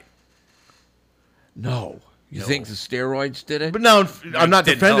right. No. You think the steroids did it? But no, I'm not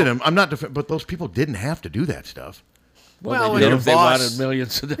defending him. I'm not but those people didn't have to do that stuff. Well, they wanted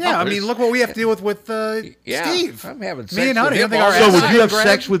millions of dollars. Yeah, I mean, look what we have to deal with Steve. I'm having sex Me and Honey. with him. So would you have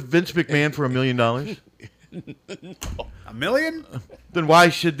sex with Vince McMahon for $1 million? $1 million? Then why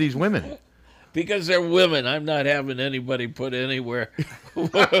should these women? Because they're women. I'm not having anybody put anywhere. All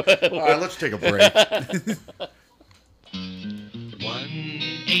right, let's take a break.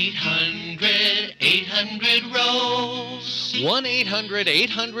 1-800-800-ROSE.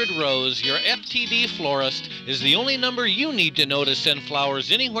 1-800-800-ROSE. Your FTD florist is the only number you need to know to send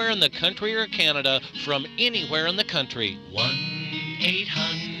flowers anywhere in the country or Canada from anywhere in the country.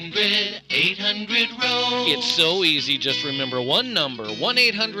 1-800-800-ROSE. It's so easy. Just remember one number.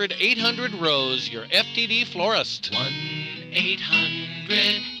 1-800-800-ROSE. Your FTD florist.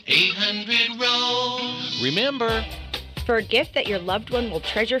 1-800-800-ROSE. Remember, for a gift that your loved one will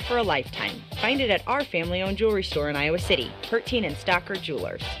treasure for a lifetime. Find it at our family-owned jewelry store in Iowa City, Hertine and Stocker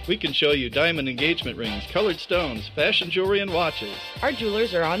Jewelers. We can show you diamond engagement rings, colored stones, fashion jewelry, and watches. Our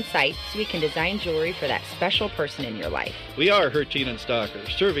jewelers are on site so we can design jewelry for that special person in your life. We are Hertine and Stocker,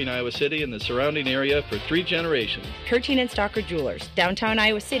 serving Iowa City and the surrounding area for 3 generations. Hertine and Stocker Jewelers, downtown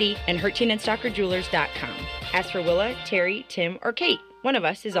Iowa City, and HertineandStockerJewelers.com. Ask for Willa, Terry, Tim, or Kate. One of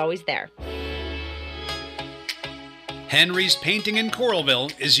us is always there. Henry's Painting in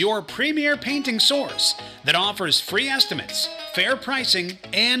Coralville is your premier painting source that offers free estimates, fair pricing,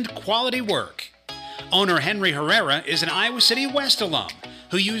 and quality work. Owner Henry Herrera is an Iowa City West alum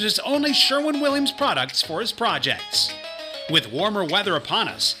who uses only Sherwin-Williams products for his projects. With warmer weather upon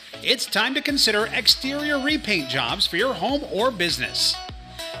us, it's time to consider exterior repaint jobs for your home or business.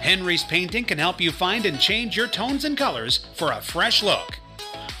 Henry's Painting can help you find and change your tones and colors for a fresh look.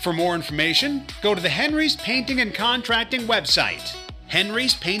 For more information, go to the Henry's Painting and Contracting website,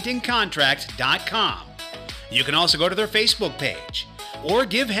 henryspaintingcontract.com. You can also go to their Facebook page or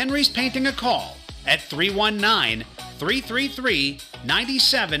give Henry's Painting a call at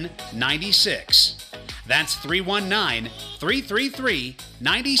 319-333-9796. That's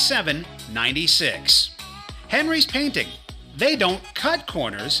 319-333-9796. Henry's Painting. They don't cut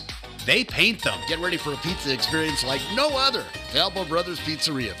corners, they paint them. Get ready for a pizza experience like no other. Falbo Brothers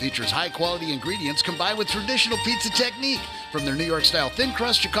Pizzeria features high-quality ingredients combined with traditional pizza technique. From their New York-style thin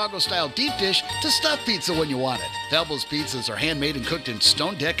crust, Chicago-style deep dish, to stuffed pizza when you want it. Falbo's pizzas are handmade and cooked in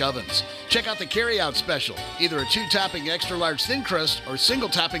stone deck ovens. Check out the carry-out special. Either a 2-topping extra-large thin crust or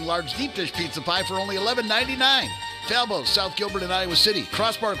single-topping large deep dish pizza pie for only $11.99. Falbo's, South Gilbert and Iowa City,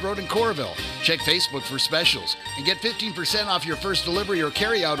 Cross Park Road in Coralville. Check Facebook for specials and get 15% off your first delivery or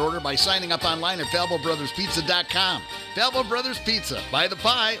carry-out order by signing up online at FalboBrothersPizza.com. Falbo Brothers Pizza. Buy the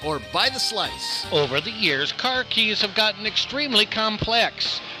pie or buy the slice. Over the years, car keys have gotten extremely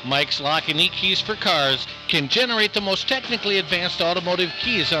complex. Mike's Lock and E-Keys for Cars can generate the most technically advanced automotive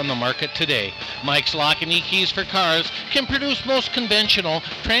keys on the market today. Mike's Lock and E-Keys for Cars can produce most conventional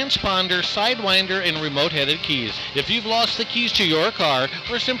transponder, sidewinder, and remote-headed keys. If you've lost the keys to your car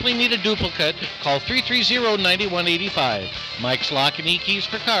or simply need a duplicate, call 330-9185. Mike's Lock and E-Keys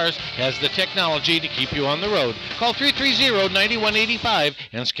for Cars has the technology to keep you on the road. Call 330-9185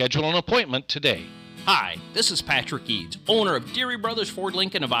 and schedule an appointment today. Hi, this is Patrick Eads, owner of Deary Brothers Ford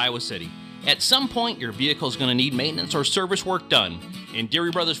Lincoln of Iowa City. At some point, your vehicle is going to need maintenance or service work done, and Deary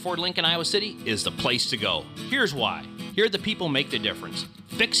Brothers Ford Lincoln Iowa City is the place to go. Here's why. Here, the people make the difference.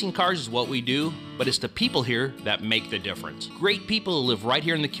 Fixing cars is what we do, but it's the people here that make the difference. Great people who live right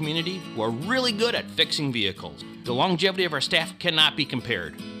here in the community who are really good at fixing vehicles. The longevity of our staff cannot be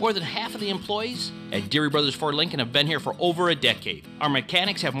compared. More than half of the employees at Deary Brothers Ford Lincoln have been here for over a decade. Our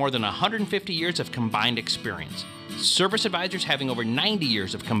mechanics have more than 150 years of combined experience. Service advisors having over 90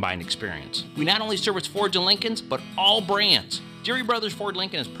 years of combined experience. We not only service Fords and Lincolns, but all brands. Deary Brothers Ford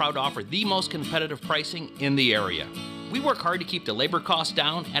Lincoln is proud to offer the most competitive pricing in the area. We work hard to keep the labor costs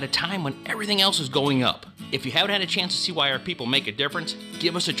down at a time when everything else is going up. If you haven't had a chance to see why our people make a difference,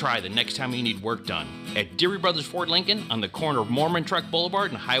 give us a try the next time you need work done. At Deary Brothers Ford Lincoln on the corner of Mormon Truck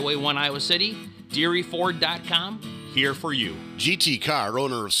Boulevard and Highway 1 Iowa City, DearyFord.com, here for you. GT Carr,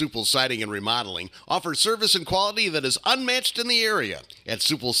 owner of Supple Siding and Remodeling, offers service and quality that is unmatched in the area. At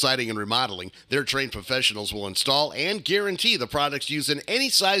Supple Siding and Remodeling, their trained professionals will install and guarantee the products used in any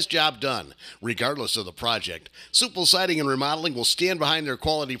size job done, regardless of the project. Supple Siding and Remodeling will stand behind their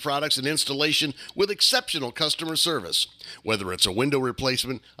quality products and installation with exceptional customer service. Whether it's a window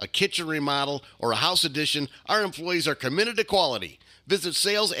replacement, a kitchen remodel, or a house addition, our employees are committed to quality. Visit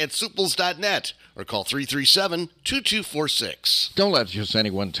sales at suples.net or call 337-2246. Don't let just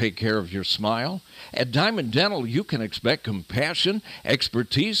anyone take care of your smile. At Diamond Dental, you can expect compassion,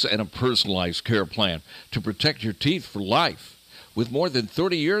 expertise, and a personalized care plan to protect your teeth for life. With more than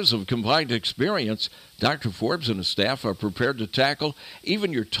 30 years of combined experience, Dr. Forbes and his staff are prepared to tackle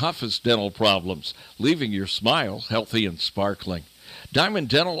even your toughest dental problems, leaving your smile healthy and sparkling. Diamond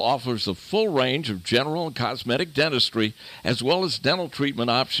Dental offers a full range of general and cosmetic dentistry, as well as dental treatment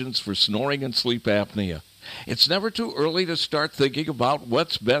options for snoring and sleep apnea. It's never too early to start thinking about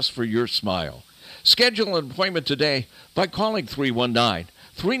what's best for your smile. Schedule an appointment today by calling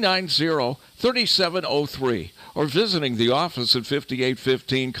 319-390-3703 or visiting the office at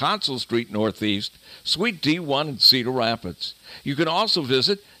 5815 Consul Street Northeast, Suite D1 in Cedar Rapids. You can also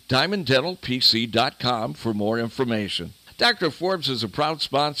visit DiamondDentalPC.com for more information. Dr. Forbes is a proud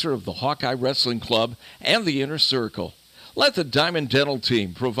sponsor of the Hawkeye Wrestling Club and the Inner Circle. Let the Diamond Dental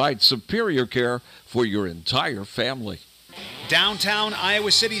team provide superior care for your entire family. Downtown Iowa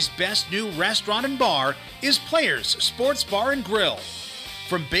City's best new restaurant and bar is Players Sports Bar and Grill.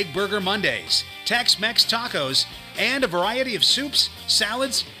 From Big Burger Mondays, Tex-Mex tacos, and a variety of soups,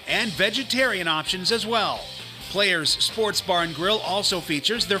 salads, and vegetarian options as well. Players Sports Bar and Grill also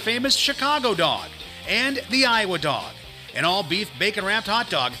features their famous Chicago dog and the Iowa dog, an all-beef bacon-wrapped hot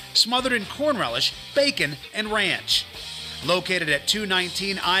dog smothered in corn relish, bacon, and ranch. Located at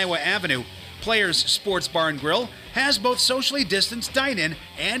 219 Iowa Avenue, Players Sports Bar and Grill has both socially distanced dine-in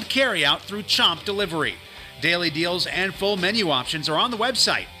and carry-out through Chomp Delivery. Daily deals and full menu options are on the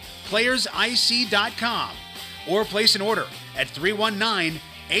website, playersic.com, or place an order at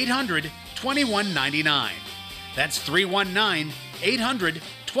 319-800-2199. That's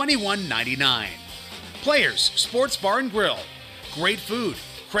 319-800-2199. Players Sports Bar and Grill. Great food,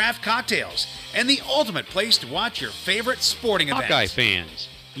 craft cocktails, and the ultimate place to watch your favorite sporting event. Hawkeye fans,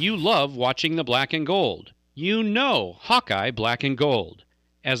 you love watching the black and gold. You know Hawkeye Black and Gold.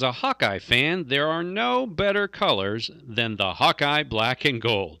 As a Hawkeye fan, there are no better colors than the Hawkeye Black and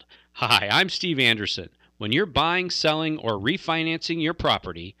Gold. Hi, I'm Steve Anderson. When you're buying, selling, or refinancing your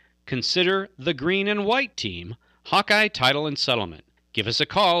property, consider the green and white team, Hawkeye Title and Settlement. Give us a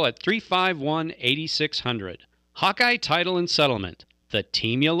call at 351-8600. Hawkeye Title and Settlement. The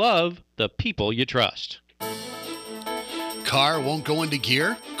team you love, the people you trust. Car won't go into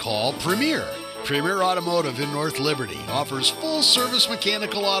gear? Call Premier. Premier Automotive in North Liberty offers full-service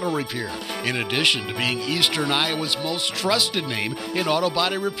mechanical auto repair, in addition to being Eastern Iowa's most trusted name in auto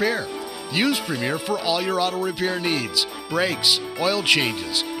body repair. Use Premier for all your auto repair needs: brakes, oil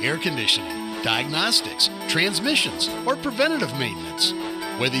changes, air conditioning, diagnostics, transmissions, or preventative maintenance.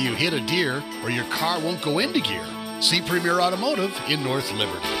 Whether you hit a deer or your car won't go into gear, see Premier Automotive in North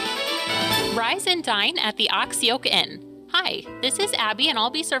Liberty. Rise and dine at the Ox Yoke Inn. Hi, this is Abby, and I'll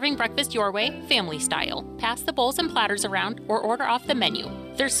be serving breakfast your way, family style. Pass the bowls and platters around or order off the menu.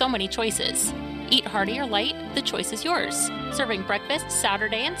 There's so many choices. Eat hearty or light, the choice is yours. Serving breakfast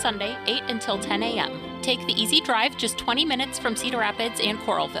Saturday and Sunday, 8 until 10 a.m. Take the easy drive just 20 minutes from Cedar Rapids and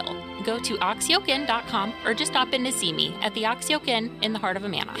Coralville. Go to oxyokeinn.com or just stop in to see me at the Ox Yoke Inn in the heart of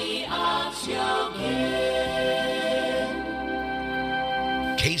Amana. The Ox Yoke Inn.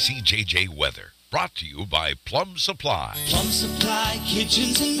 KCJJ Weather, brought to you by Plum Supply. Plum Supply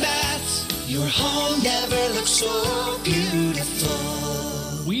kitchens and baths. Your home never looks so beautiful.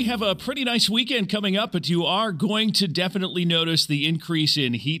 We have a pretty nice weekend coming up, but you are going to definitely notice the increase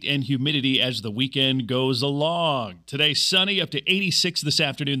in heat and humidity as the weekend goes along. Today, sunny, up to 86 this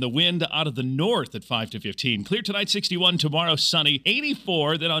afternoon. The wind out of the north at 5 to 15. Clear tonight, 61. Tomorrow, sunny,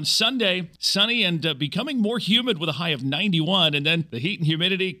 84. Then on Sunday, sunny and becoming more humid with a high of 91. And then the heat and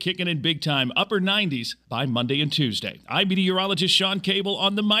humidity kicking in big time, upper 90s by Monday and Tuesday. I'm meteorologist Sean Cable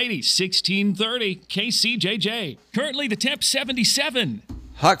on the mighty 1630 KCJJ. Currently, the temp 77.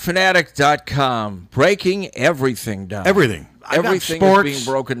 HawkFanatic.com, breaking everything down. Everything. Everything is being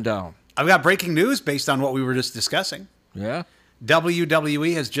broken down. I've got breaking news based on what we were just discussing. Yeah?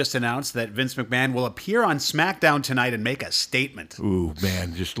 WWE has just announced that Vince McMahon will appear on SmackDown tonight and make a statement. Ooh,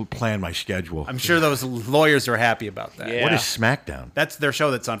 man, just plan my schedule. I'm sure those lawyers are happy about that. Yeah. What is SmackDown? That's their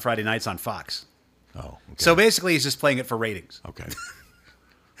show that's on Friday nights on Fox. Oh, okay. So basically he's just playing it for ratings. Okay.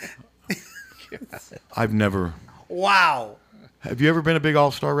 I've never... Wow. Have you ever been a big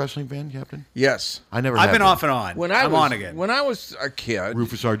All-Star Wrestling fan, Captain? Yes. I never I've have been off and on. I'm on again. When I was a kid...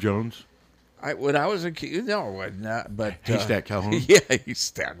 Rufus R. Jones? When I was a kid... No, not, but... Haystack Calhoun? Yeah,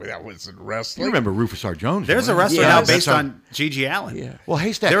 Haystack. That wasn't wrestling. You remember Rufus R. Jones? There's a wrestler now based on G.G. Allen. Yeah. Well,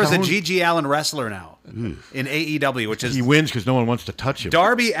 Haystack There is a Calhoun... G.G. Allen wrestler now in AEW, which is... He wins because no one wants to touch him.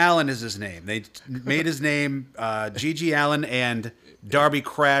 Darby Allen is his name. They made his name G.G. Allen and Darby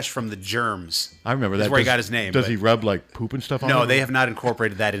Crash from the Germs. I remember that. That's where he got his name. Does he rub like poop and stuff on No, him? they have not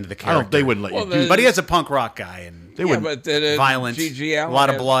incorporated that into the character. They wouldn't let you do But he is a punk rock guy and They wouldn't. but violent, G.G. a Allen lot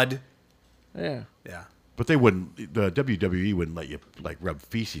of has- blood. Yeah. Yeah. But they wouldn't. The WWE wouldn't let you like rub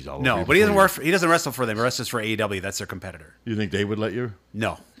feces all over. No, you but he doesn't before work. He doesn't wrestle for them. He wrestles for AEW. That's their competitor. You think they would let you?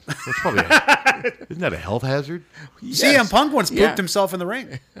 No. That's probably. Isn't that a health hazard? CM Punk once pooped himself in the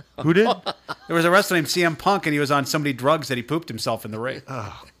ring. Who did? There was a wrestler named CM Punk, and he was on so many drugs that he pooped himself in the ring.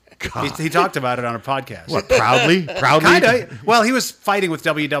 Oh, God. He talked about it on a podcast. What, proudly? Proudly? Kinda. Well, he was fighting with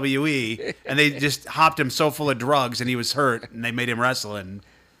WWE, and they just hopped him so full of drugs, and he was hurt, and they made him wrestle. And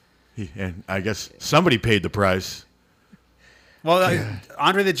I guess somebody paid the price. well,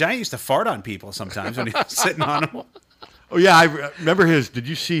 Andre the Giant used to fart on people sometimes when he was sitting on them. Oh yeah, I remember his. Did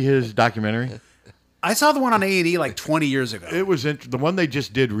you see his documentary? I saw the one on A&E like 20 years ago. It was the one they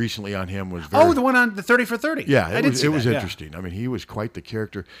just did recently on him was very. Oh, the one on the 30 for 30. Yeah, I did see it was that, yeah. interesting. I mean, he was quite the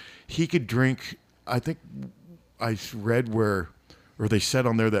character. He could drink. I think I read or they said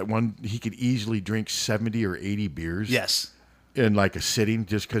on there that he could easily drink 70 or 80 beers. Yes. In like a sitting,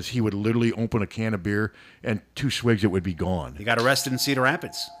 just because he would literally open a can of beer and 2 swigs, it would be gone. He got arrested in Cedar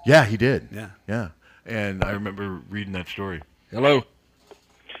Rapids. Yeah, he did. Yeah. And I remember reading that story. Hello.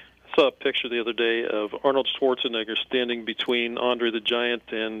 I saw a picture the other day of Arnold Schwarzenegger standing between Andre the Giant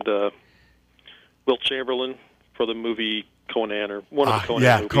and Wilt Chamberlain for the movie Conan, or one of the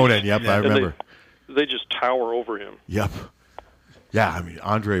Conan movies. Conan, yep, I remember. They just tower over him. Yep. Yeah, I mean,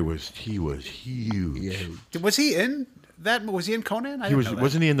 Andre was huge. Was he in that? Was he in Conan?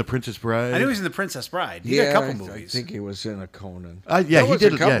 Wasn't he in The Princess Bride? I knew he was in The Princess Bride. He did a couple movies. I think he was in a Conan. Yeah, There he was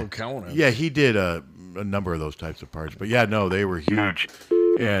did a couple of Conans. Yeah, he did a number of those types of parts. But yeah, no, they were huge.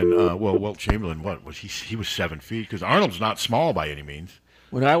 And Wilt Chamberlain, what was he? He was 7 feet because Arnold's not small by any means.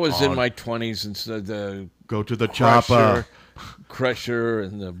 When I was in my 20s, and the go to the chopper, Crusher,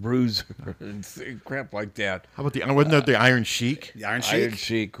 and the Bruiser, and crap like that. How about wasn't that the Iron Sheik? The Iron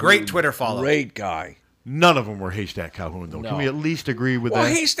Sheik. Great Twitter follow. Great guy. None of them were Haystack Calhoun, though. No. Can we at least agree with Well,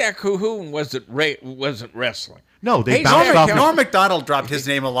 that? Haystack Calhoun wasn't wrestling. No, they Haystack bounced off. Norm Macdonald dropped his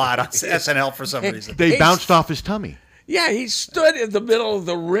name a lot on SNL for some reason. They bounced off his tummy. Yeah, he stood in the middle of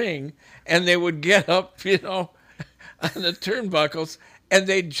the ring, and they would get up, on the turnbuckles, and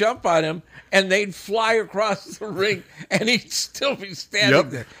they'd jump on him, and they'd fly across the ring, and he'd still be standing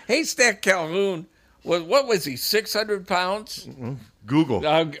there. Haystack Calhoun what was he? 600 pounds. Google.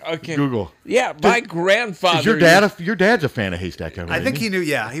 Okay. Google. Yeah, my grandfather. Is your dad? Your dad's a fan of Haystack Calhoun. I think he knew.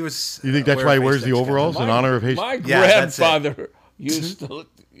 Yeah, he was. You think that's why he wears the overalls in honor of Haystack? My grandfather used to.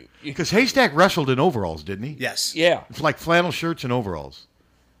 Because Haystack wrestled in overalls, didn't he? Yes. Yeah. It's like flannel shirts and overalls.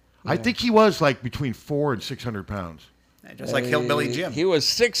 I think he was like between 400 and 600 pounds. Just like Hillbilly Jim. He was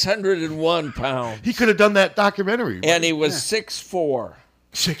 601 pounds. He could have done that documentary. And he was 6'4".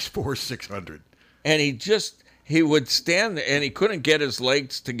 6'4", 600. And he would stand there, and he couldn't get his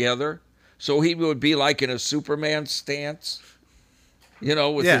legs together, so he would be like in a Superman stance,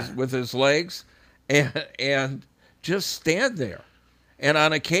 with his legs, and just stand there. And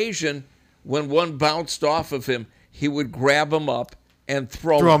on occasion, when one bounced off of him, he would grab him up and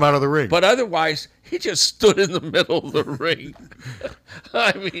throw him out of the ring. But otherwise, he just stood in the middle of the ring.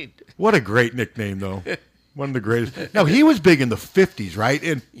 I mean, what a great nickname, though. One of the greatest. Now, he was big in the 50s, right?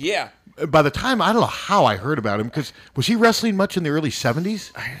 And yeah. By the time, I don't know how I heard about him, because was he wrestling much in the early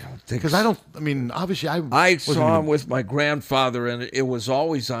 70s? I don't think Because obviously I saw him with my grandfather, and it was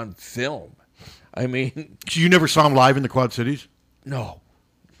always on film. I mean. So you never saw him live in the Quad Cities? No.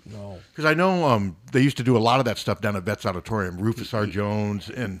 Because I know they used to do a lot of that stuff down at Vets Auditorium. Rufus R. Jones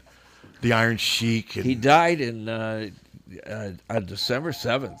and the Iron Sheik. And he died on December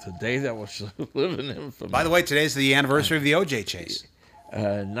 7th, the day that was living in. By the way, today's the anniversary of the O.J. chase.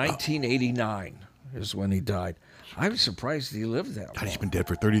 1989 is when he died. I'm surprised he lived that long. God, he's been dead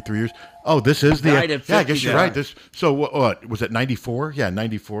for 33 years. Oh, this is the... Died at I guess 59. you're right. So what was it, 94? Yeah,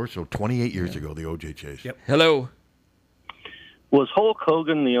 94. So 28 years ago, the O.J. chase. Yep. Hello. Was Hulk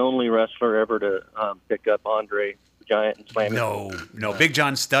Hogan the only wrestler ever to pick up Andre the Giant and slam him? No. Big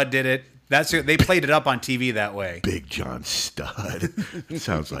John Studd did it. They played it up on TV that way. Big John Studd.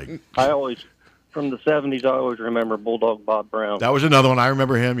 Sounds like... From the 70s, I always remember Bulldog Bob Brown. That was another one. I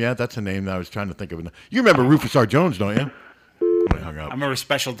remember him. Yeah, that's a name that I was trying to think of. You remember Rufus R. Jones, don't you? When I hung up. I remember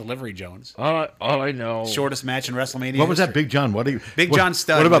Special Delivery Jones. All I know. Shortest match in WrestleMania. What was that, Big John? Big John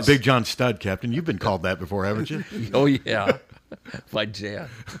Studd. What about Big John Studd, Captain? You've been called that before, haven't you? Oh, yeah. By Jan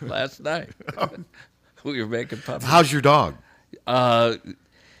last night. We were making puppies. How's your dog?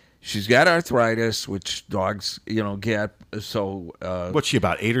 She's got arthritis, which dogs, get. So, what's she,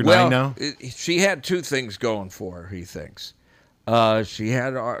 about 8 or 9 now? She had two things going for her. He thinks she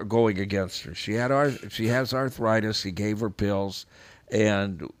had going against her. She has arthritis. He gave her pills,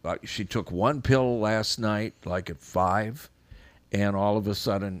 and she took one pill last night, like at 5, and all of a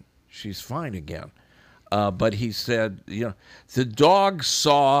sudden she's fine again. But he said, the dog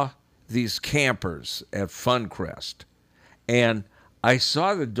saw these campers at Funcrest, and I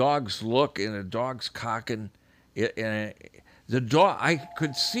saw the dog's look, and the dog's cocking. And the dog, I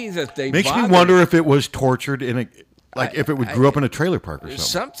could see that they makes me wonder if it was tortured if it grew up in a trailer park or something.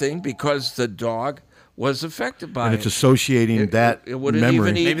 Something, because the dog was affected by it. And it's associating that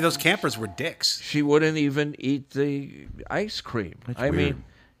memory. Maybe those campers were dicks. She wouldn't even eat the ice cream. That's I weird.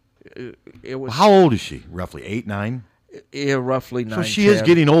 mean, it was. How old is she? Roughly 8, 9. Yeah, roughly 9. So she is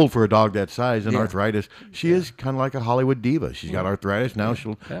getting old for a dog that size and Yeah. arthritis. She is kind of like a Hollywood diva. She's got arthritis. Now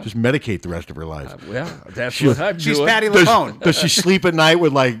she'll just medicate the rest of her life. That's what I'm doing. She's Patty LaPone. Does she sleep at night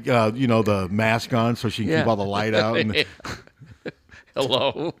with the mask on so she can keep all the light out? And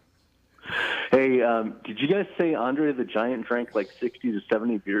Hello. Hey, did you guys say Andre the Giant drank like 60 to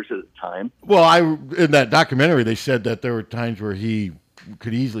 70 beers at a time? Well, in that documentary, they said that there were times where he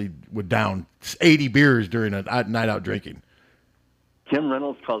would down 80 beers during a night out drinking. Kim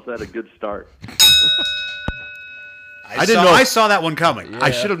Reynolds calls that a good start. I saw that one coming.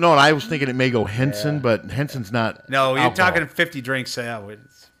 I should have known. I was thinking it may go Henson, but Henson's not. No, you're alcohol. talking 50 drinks. Yeah.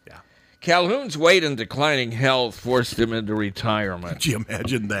 Calhoun's weight and declining health forced him into retirement. Could you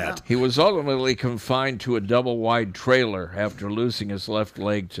imagine that? He was ultimately confined to a double-wide trailer after losing his left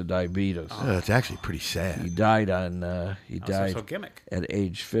leg to diabetes. That's actually pretty sad. He died on. He died so gimmick. at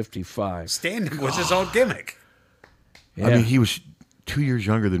age 55. Standing was his own gimmick. Yeah. I mean, he was 2 years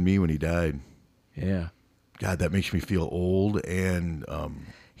younger than me when he died. Yeah. God, that makes me feel old. And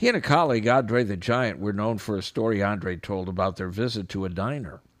he and a colleague, Andre the Giant, were known for a story Andre told about their visit to a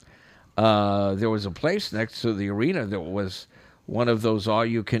diner. There was a place next to the arena that was one of those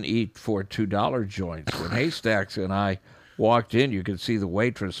all-you-can-eat for $2 joints. When Haystacks and I walked in, you could see the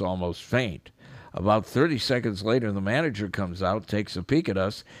waitress almost faint. About 30 seconds later, the manager comes out, takes a peek at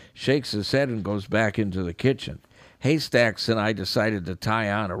us, shakes his head, and goes back into the kitchen. Haystacks and I decided to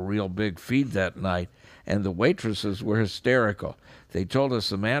tie on a real big feed that night, and the waitresses were hysterical. They told us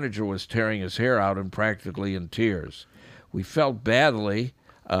the manager was tearing his hair out and practically in tears. We felt badly,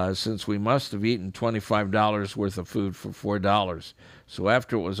 since we must have eaten $25 worth of food for $4. So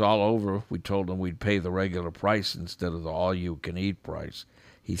after it was all over, we told him we'd pay the regular price instead of the all-you-can-eat price.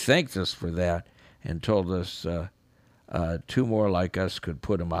 He thanked us for that and told us two more like us could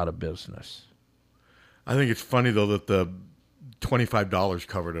put him out of business. I think it's funny, though, that the $25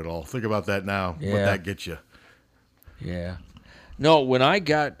 covered it all. Think about that now, what that gets you. Yeah. No, when I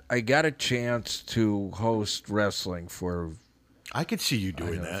got a chance to host wrestling for... I could see you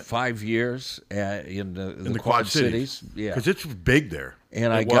doing that. 5 years in the Quad Cities. Yeah. Because it's big there.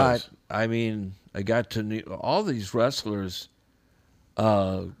 And I got to meet all these wrestlers,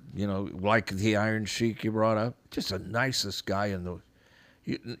 like the Iron Sheik you brought up. Just the nicest guy in the...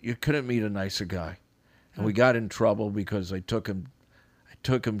 You couldn't meet a nicer guy. And we got in trouble because I took him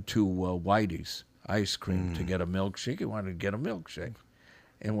to Whitey's ice cream to get a milkshake. He wanted to get a milkshake.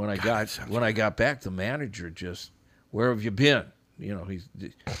 And when I got back, the manager just, "Where have you been?"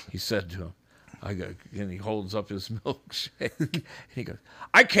 He said to him, and he holds up his milkshake. And he goes,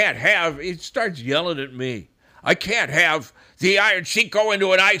 "I can't have," he starts yelling at me, "I can't have the Iron Sheik go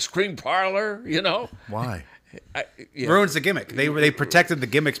into an ice cream parlor, Why? Ruins the gimmick. They protected the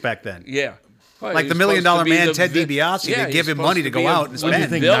gimmicks back then. Yeah. Well, like the $1 Million Man, Ted DiBiase, they give him money to go out and spend. Do you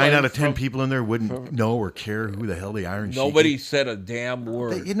think 9 out of 10 people in there wouldn't know or care who the hell the Iron Sheik is? Nobody said a damn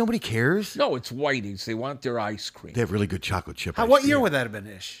word. Nobody cares? No, it's Whitey's. They want their ice cream. They have really good chocolate chip. What year would that have been,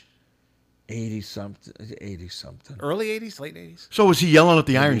 Ish? 80-something. Early 80s, late 80s? So was he yelling at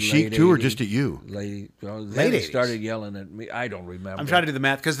the Iron Sheik too, or just at you? Late 80s. Started yelling at me. I don't remember. I'm trying to do the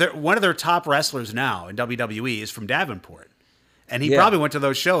math because one of their top wrestlers now in WWE is from Davenport. And he probably went to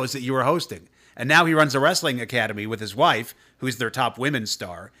those shows that you were hosting. And now he runs a wrestling academy with his wife, who's their top women's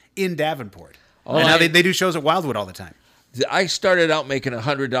star, in Davenport. And now they do shows at Wildwood all the time. I started out making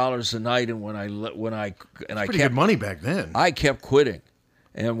 $100 a night, and I kept good money back then. I kept quitting,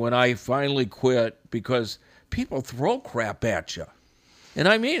 and when I finally quit, because people throw crap at you, and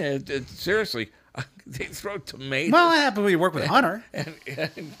I mean it seriously. They throw tomatoes. Well, that happened when you work with Hunter and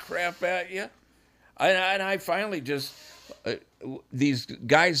crap at you, and I finally just. These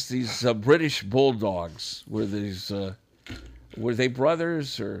guys, these British Bulldogs, were they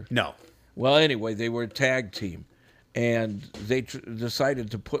brothers or no? Well, anyway, they were a tag team, and they decided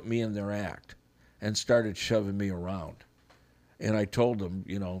to put me in their act, and started shoving me around, and I told them,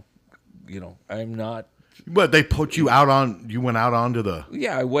 I'm not. But they put you out on. You went out onto the.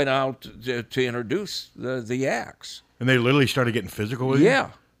 Yeah, I went out to introduce the acts, and they literally started getting physical with you.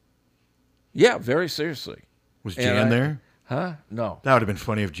 Yeah, very seriously. Was Jan there? Huh? No. That would have been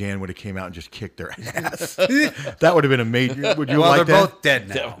funny if Jan would have came out and just kicked their ass. That would have been amazing. Would you well, like they're that? both dead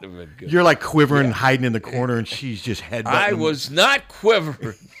now. That would have been good. You're like quivering, hiding in the corner, and she's just headbutting. I was not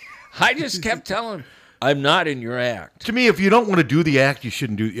quivering. I just kept telling him, I'm not in your act. To me, if you don't want to do the act, you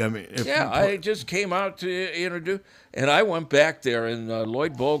shouldn't do. I mean, I just came out to introduce, and I went back there, and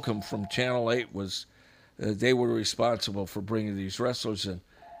Lloyd Bolcom from Channel 8 was. They were responsible for bringing these wrestlers in,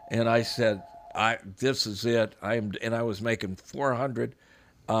 and I said. This is it. I was making $400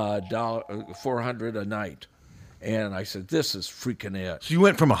 a night, and I said, "This is freaking it." So you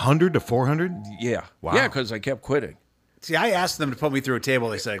went from 100 to 400? Yeah, wow. Yeah, because I kept quitting. See, I asked them to put me through a table.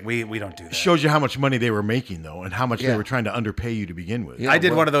 They said, we don't do that. Shows you how much money they were making, though, and how much they were trying to underpay you to begin with. I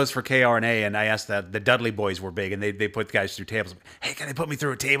did one of those for KRNA, and I asked that the Dudley boys were big, and they put guys through tables. Hey, can they put me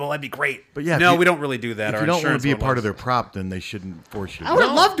through a table? That'd be great. But yeah, no, we don't really do that. If Our you don't want insurance to be a won't part let of their us. prop, then they shouldn't force you. I would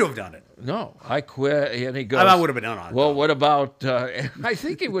have loved to have done it. No, I quit. And he goes, I would have been on it. Well, what about, I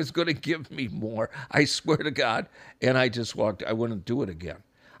think he was going to give me more. I swear to God. And I just walked, I wouldn't do it again.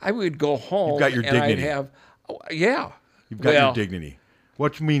 I would go home. You've got your and dignity. I'd have, yeah. You've got your dignity.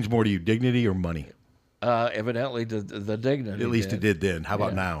 What means more to you, dignity or money? Evidently, the dignity. At least it did then. How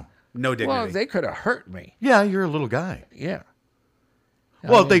about now? No dignity. Well, they could have hurt me. Yeah, you're a little guy. Yeah.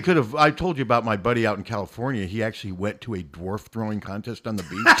 Well, they could have. I told you about my buddy out in California. He actually went to a dwarf throwing contest on the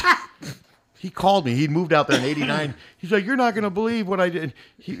beach. He called me. He'd moved out there in '89. He's like, "You're not going to believe what I did."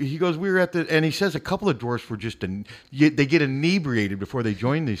 He goes, "We were at the," and he says a couple of dwarfs were just, they get inebriated before they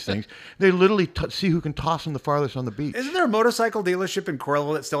join these things. They literally see who can toss them the farthest on the beach. Isn't there a motorcycle dealership in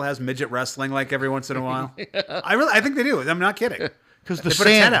Coralville that still has midget wrestling like every once in a while? I think they do. I'm not kidding. Because the They put a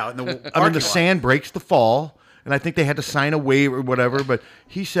sand, tent out in the the parking lot. sand breaks the fall, and I think they had to sign a waiver or whatever. But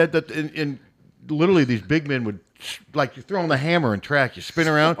he said that in literally these big men would, like, you're throwing the hammer and track, you spin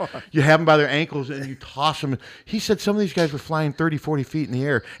around, you have them by their ankles, and you toss them. He said some of these guys were flying 30, 40 feet in the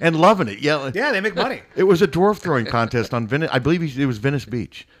air and loving it. Yeah, they make money. It was a dwarf throwing contest on Venice. I believe it was Venice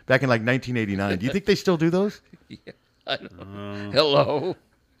Beach back in like 1989. Do you think they still do those? I don't know. Hello.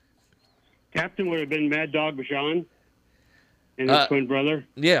 Captain would have been Mad Dog Bashan and his twin brother.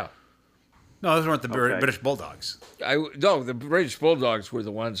 Yeah. No, those weren't the British Bulldogs. No, the British Bulldogs were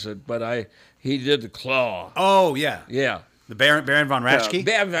the ones that, he did the claw. Oh, yeah. Yeah. The Baron von Raschke?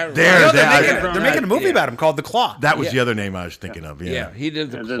 They're making a movie about him called The Claw. That was the other name I was thinking of. Yeah, he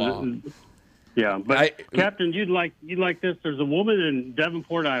did the claw. Yeah, but Captain, you'd like this. There's a woman in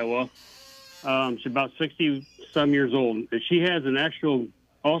Davenport, Iowa. She's about 60-some years old. And she has an actual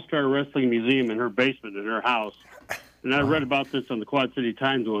all-star wrestling museum in her basement in her house. And I read about this on the Quad City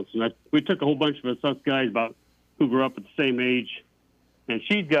Times once. And we took a whole bunch of us guys about who grew up at the same age. And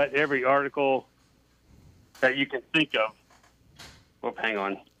she's got every article that you can think of. Oh, hang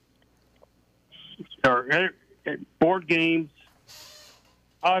on. Board games,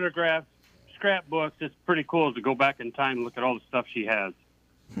 autographs, scrapbooks. It's pretty cool to go back in time and look at all the stuff she has.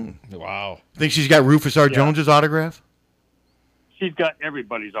 Wow. Think she's got Rufus R. Jones's autograph? She's got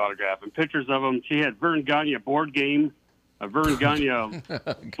everybody's autograph and pictures of them. She had Vern Gagne board game, a Vern Gagne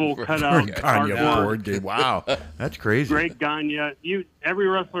full cutout. Vern Gagne board game. Wow, that's crazy. Greg Gagne. Every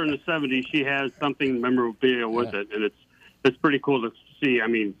wrestler in the '70s, she has something memorabilia with it, and it's pretty cool to see. I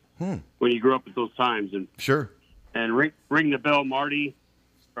mean, when you grew up at those times, and sure. And ring the bell, Marty,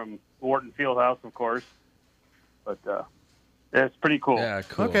 from Wharton Fieldhouse, of course. But it's pretty cool. Yeah,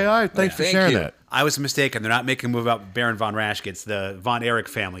 cool. Okay, all right. Thanks for sharing that. I was mistaken. They're not making a movie about Baron von Raschke. It's the Von Erich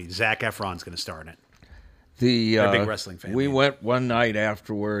family. Zac Efron's going to star in it. They're a big wrestling fan. We went one night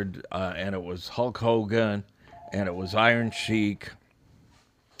afterward, and it was Hulk Hogan, and it was Iron Sheik.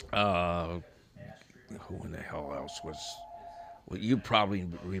 Who in the hell else was? Well, you probably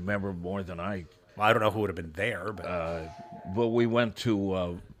remember more than I. Well, I don't know who would have been there, but we went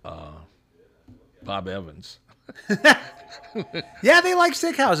to Bob Evans. Yeah, they like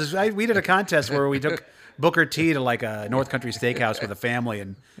steakhouses. We did a contest where we took Booker T to like a North Country Steakhouse with a family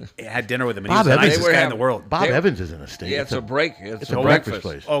and had dinner with him. And he was the nicest guy in the world. Bob Evans isn't a steak. Yeah, it's a breakfast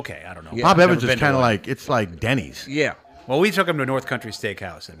place. Okay, I don't know. Yeah, Bob Evans is kind of like, it's like Denny's. Yeah. Well, we took him to North Country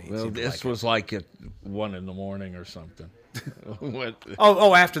Steakhouse, and he seemed to this like was like at 1 a.m. or something.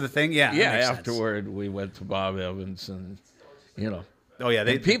 After the thing, yeah. Yeah, that makes sense. afterward we went to Bob Evans, and Oh yeah,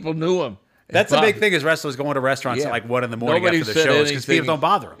 people knew him. That's the big thing is wrestlers going to restaurants at like 1 a.m. after the shows because people don't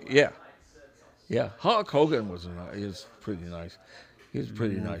bother them. Yeah, yeah. Hulk Hogan was pretty nice. He was a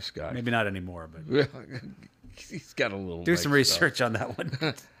pretty nice guy. Maybe not anymore, but he's got a little. Do some research on that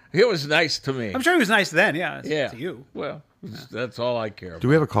one. He was nice to me. I'm sure he was nice then. Yeah, yeah. To you. Well, that's all I care about. Do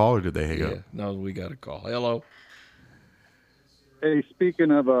we have a call or did they hang up? No, we got a call. Hello. Hey,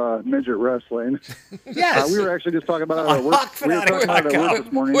 speaking of midget wrestling, yes, we were actually just talking about it. We were talking about it at work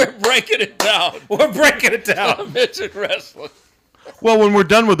this morning. We're breaking it down. Midget wrestling. Well, when we're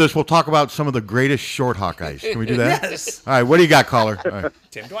done with this, we'll talk about some of the greatest short Hawkeyes. Can we do that? Yes. All right, what do you got, caller? All right.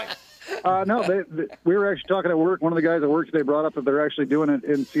 Tim Dwight. No, we were actually talking at work. One of the guys at work today brought up that they're actually doing it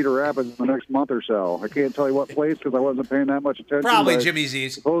in Cedar Rapids in the next month or so. I can't tell you what place because I wasn't paying that much attention. Probably Jimmy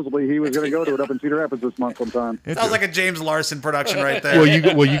Z's. Supposedly he was going to go to it up in Cedar Rapids this month sometime. Sounds like a James Larson production right there.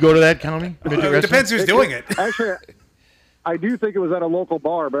 Will you go to that, County? It depends who's doing it. Actually, I do think it was at a local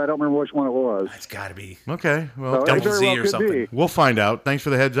bar, but I don't remember which one it was. It's got to be. Okay, well, So it Double very Z well or could something. be. we'll find out. Thanks for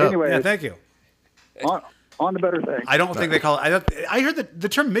the heads up. Anyway, Yeah, thank you. On to better things. I don't think they call it. I heard that the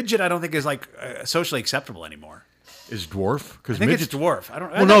term midget. I don't think is like socially acceptable anymore. Is dwarf? I think it's dwarf. I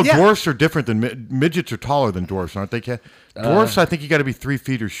don't. Well, no, dwarfs are different than midgets. Are taller than dwarfs, aren't they? Dwarfs, I think you got to be 3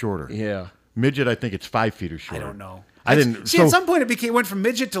 feet or shorter. Yeah. Midget, I think it's 5 feet or shorter. I don't know. I didn't see. At some point, it went from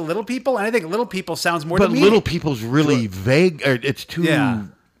midget to little people, and I think little people sounds more. But than little people's really vague. It's too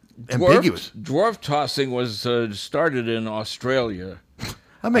ambiguous. Dwarf tossing was started in Australia.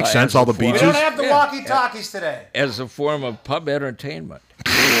 That makes sense. All the beaches. We don't have the walkie-talkies today. As a form of pub entertainment.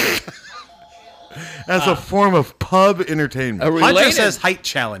 As a form of pub entertainment. Hunter says height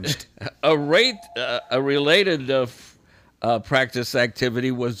challenged. A related practice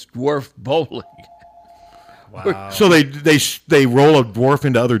activity was dwarf bowling. Wow. So they roll a dwarf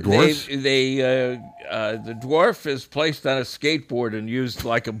into other dwarfs? The dwarf is placed on a skateboard and used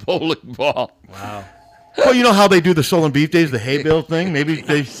like a bowling ball. Wow. Well, you know how they do the Soul and Beef Days, the hay bale thing? Maybe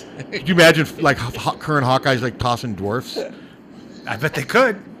could you imagine like current Hawkeyes like tossing dwarfs? I bet they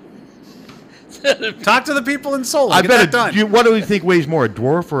could. Talk to the people in Seoul. I Get bet. that done. What do you think weighs more, a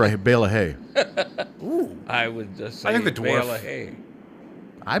dwarf or a bale of hay? Ooh. I would say I think the dwarf. bale of hay.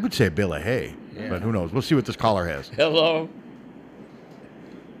 I would say a bale of hay, but who knows? We'll see what this caller has. Hello.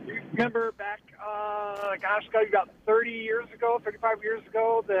 Remember back, about 30 years ago, 35 years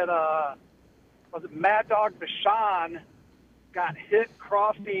ago, that was it Mad Dog Vachon got hit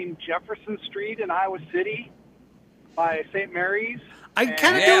crossing Jefferson Street in Iowa City by St. Mary's. I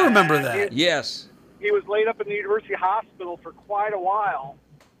kind of do remember that. Yes. He was laid up in the University Hospital for quite a while.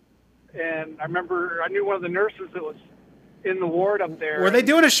 And I knew one of the nurses that was in the ward up there. Were they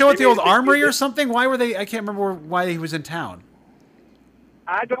doing a show at the old Armory or something? Why were they? I can't remember why he was in town.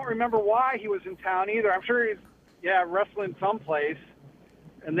 I don't remember why he was in town either. I'm sure he's, wrestling someplace.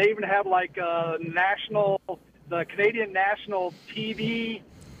 And they even had like the Canadian National TV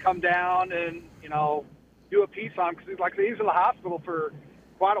come down and, do a piece on him because he's in the hospital for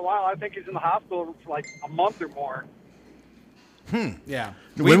quite a while. I think he's in the hospital for like a month or more. Yeah.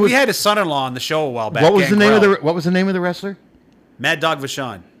 We had his son-in-law on the show a while back. What was the name of the wrestler? Mad Dog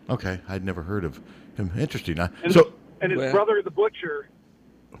Vachon. Okay, I'd never heard of him. Interesting. And his brother, the Butcher.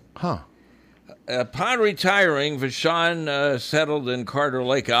 Huh. Upon retiring, Vachon settled in Carter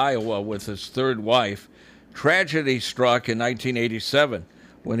Lake, Iowa, with his third wife. Tragedy struck in 1987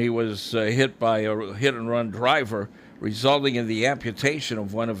 when he was hit by a hit-and-run driver, resulting in the amputation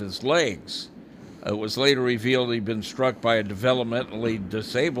of one of his legs. It was later revealed he'd been struck by a developmentally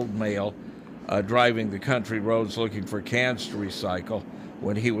disabled male driving the country roads looking for cans to recycle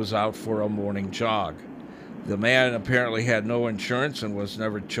when he was out for a morning jog. The man apparently had no insurance and was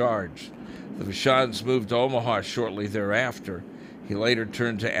never charged. The Vachons moved to Omaha shortly thereafter. He later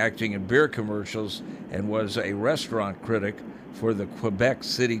turned to acting in beer commercials and was a restaurant critic for the Quebec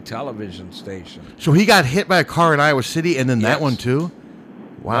City television station. So he got hit by a car in Iowa City, and then that one too?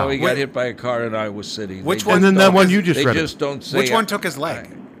 Wow. No, he got hit by a car in Iowa City. Which one? And then that one you just read. They just don't say. Which one took his leg?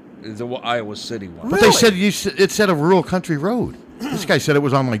 The Iowa City one. But they said it said a rural country road. This guy said it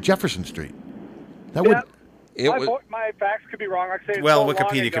was on like Jefferson Street. That would. My facts could be wrong. Like I say,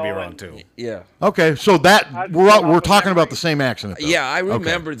 Wikipedia could be wrong too. Yeah. Okay, so that we're talking about the same accident. Though. Yeah, I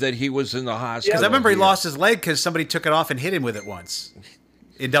remember that he was in the hospital. Because I remember he lost his leg because somebody took it off and hit him with it once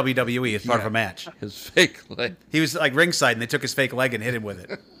in WWE as part of a match. His fake leg. He was like ringside, and they took his fake leg and hit him with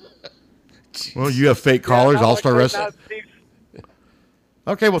it. Well, you have fake callers, all-star wrestling.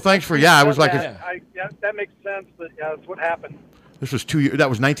 Okay, well, thanks for I was like, that makes sense. But that's what happened. This was 2 years. That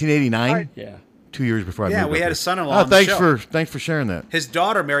was 1989. Right. Yeah. 2 years before I moved. Yeah, we up had there. a son-in-law. On the show. Thanks for sharing that. His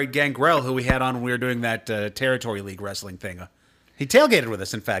daughter married Gangrel, who we had on when we were doing that territory league wrestling thing. He tailgated with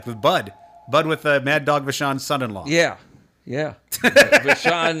us, in fact, with Bud. Bud with Mad Dog Vachon's son-in-law. Yeah.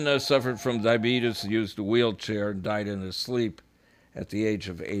 Vachon suffered from diabetes, used a wheelchair, and died in his sleep at the age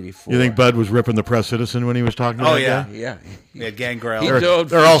of 84. You think Bud was ripping the Press Citizen when he was talking about that? Yeah. We had Gangrel.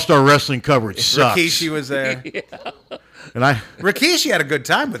 Their all-star wrestling coverage sucks. Rikishi was there. And Rikishi had a good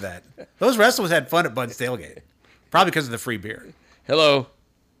time with that. Those wrestlers had fun at Bud's tailgate. Probably because of the free beer. Hello.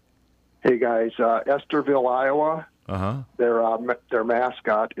 Hey, guys. Esterville, Iowa. Uh-huh. Their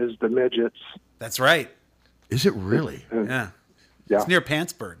mascot is the Midgets. That's right. Is it really? Yeah. It's near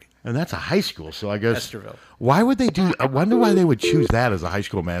Pantsburg. And that's a high school, so I guess. Esterville. Why would they do? I wonder why they would choose that as a high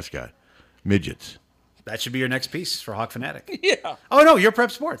school mascot. Midgets. That should be your next piece for Hawk Fanatic. Yeah. Oh no, you're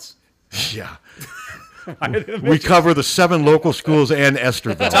Prep Sports. Yeah. We cover the 7 local schools and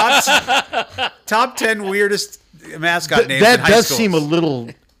Esterville. Top 10 weirdest mascot names. That in high does schools. seem a little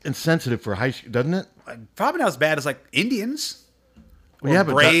insensitive for high school, doesn't it? Probably not as bad as like Indians. Well,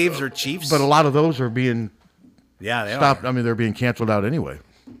 Or Braves or Chiefs. But a lot of those are being they stopped. I mean, they're being canceled out anyway.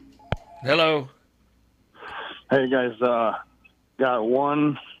 Hello. Hey, guys, got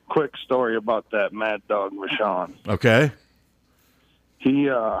one quick story about that Mad Dog Rashawn. Okay. He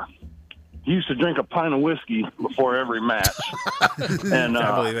used to drink a pint of whiskey before every match. And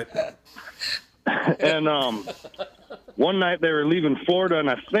I believe it. And one night they were leaving Florida, and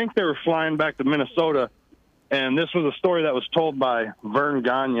I think they were flying back to Minnesota. And this was a story that was told by Vern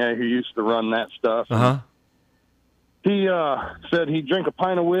Gagne, who used to run that stuff. Uh-huh. He said he'd drink a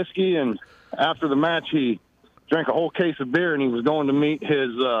pint of whiskey, and after the match, he drank a whole case of beer, and he was going to meet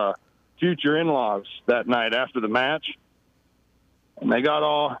his future in-laws that night after the match. And he got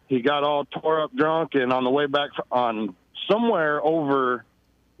all tore up drunk, and on the way back on somewhere over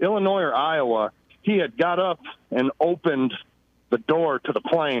Illinois or Iowa, he had got up and opened the door to the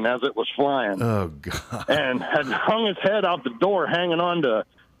plane as it was flying. Oh, God. And had hung his head out the door, hanging on to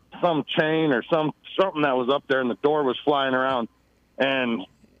some chain or something that was up there, and the door was flying around, and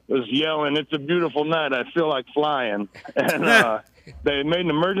was yelling, "It's a beautiful night. I feel like flying." And they made an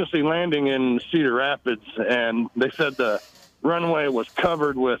emergency landing in Cedar Rapids, and they said the runway was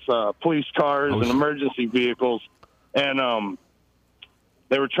covered with police cars and emergency vehicles, and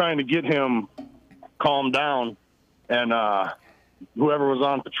they were trying to get him calmed down, and whoever was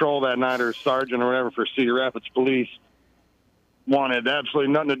on patrol that night, or sergeant or whatever for Cedar Rapids Police, wanted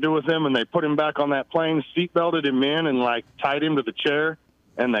absolutely nothing to do with him, and they put him back on that plane, seatbelted him in, and tied him to the chair,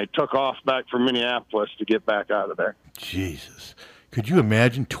 and they took off back for Minneapolis to get back out of there. Jesus. Could you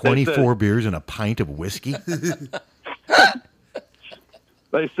imagine 24 beers and a pint of whiskey?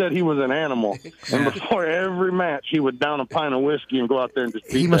 They said he was an animal, and before every match, he would down a pint of whiskey and go out there and just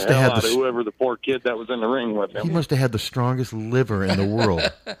beat the hell out of whoever the poor kid that was in the ring with him. He must have had the strongest liver in the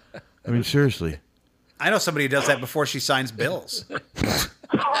world. I mean, seriously. I know somebody who does that before she signs bills. All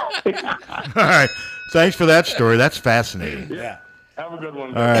right. Thanks for that story. That's fascinating. Yeah. Have a good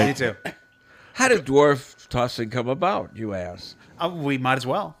one. All right. You too. How did dwarf tossing come about, you ask? We might as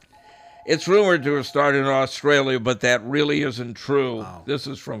well. It's rumored to have started in Australia, but that really isn't true. Oh. This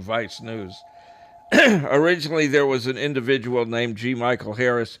is from Vice News. Originally, there was an individual named G. Michael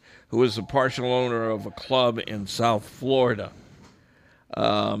Harris who was a partial owner of a club in South Florida.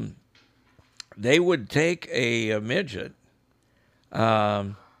 They would take a midget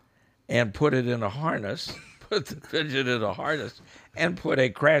and put it in a harness, put the midget in a harness, and put a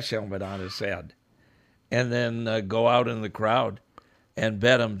crash helmet on his head, and then go out in the crowd and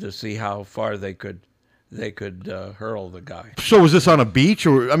bet him to see how far they could hurl the guy. So was this on a beach,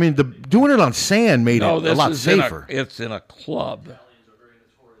 or doing it on sand made it a lot safer? It's in a club.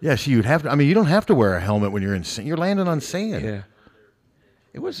 Yeah, so you'd have to. You don't have to wear a helmet when you're in sand. You're landing on sand. Yeah,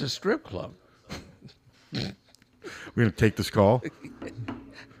 it was a strip club. We're gonna take this call.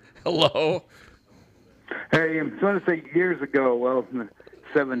 Hello. Hey, I'm trying to say years ago, well, in the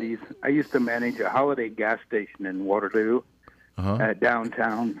 70s, I used to manage a Holiday gas station in Waterloo,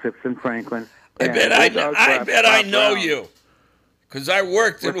 downtown, Phipps and Franklin. I bet I know you, because I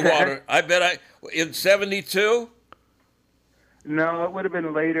worked in water. In 72? No, it would have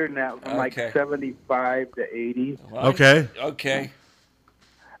been later than that, from like 75 to 80. Okay.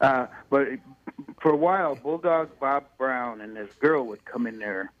 But for a while, Bulldog Bob Brown and his girl would come in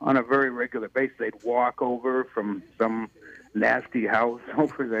there on a very regular basis. They'd walk over from some nasty house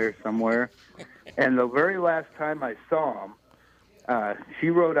over there somewhere. And the very last time I saw him, she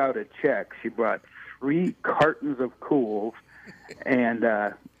wrote out a check. She brought 3 cartons of Kools and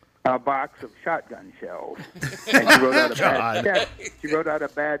a box of shotgun shells. And she wrote out a bad check. She wrote out a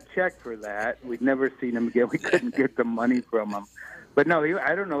bad check for that. We'd never seen him again. We couldn't get the money from him. But no,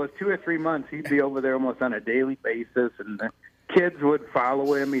 I don't know. It was 2 or 3 months. He'd be over there almost on a daily basis, and the kids would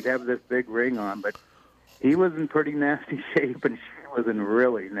follow him. He'd have this big ring on, but he was in pretty nasty shape, and she was in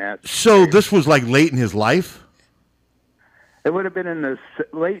really nasty So shape. this was like late in his life? It would have been in the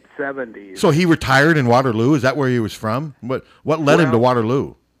late 70s. So he retired in Waterloo? Is that where he was from? What led him to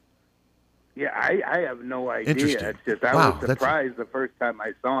Waterloo? Yeah, I have no idea. Interesting. It's just I Wow, was surprised the first time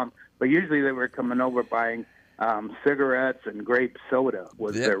I saw him. But usually they were coming over buying cigarettes and grape soda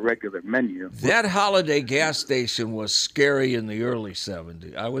was their regular menu. That Holiday gas station was scary in the early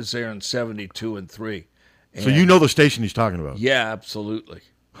 70s. I was there in 72 and 3. So you know the station he's talking about? Yeah, absolutely.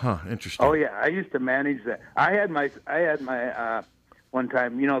 Huh, interesting. Oh yeah, I used to manage that. I had my one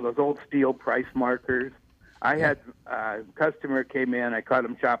time, those old steel price markers. I had a customer came in, I caught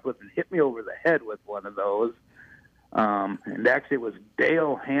him shoplifting, hit me over the head with one of those. And actually it was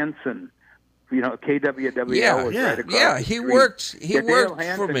Dale Hansen. KWWL was right across the street. He worked Dale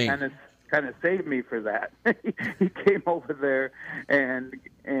Hansen for me. Kind of saved me for that. He came over there and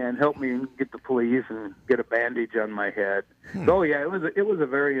and helped me get the police and get a bandage on my head. So yeah, it was a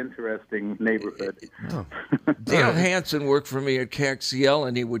very interesting neighborhood. Dale Hansen worked for me at KXCL,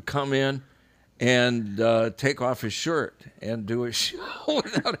 and he would come in and take off his shirt and do a show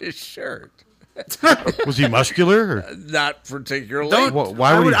without his shirt. Was he muscular? Or? Not particularly.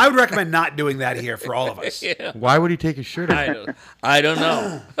 Why would I would recommend not doing that here for all of us. Yeah. Why would he take his shirt off? I don't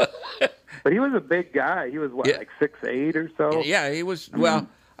know. But he was a big guy. He was like 6'8" or so. Yeah, he was. Well,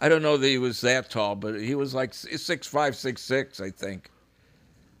 I don't know that he was that tall, but he was like 6'5", 6'6", I think.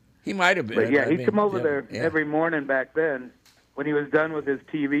 He might have been. But yeah, he'd come over there every morning back then when he was done with his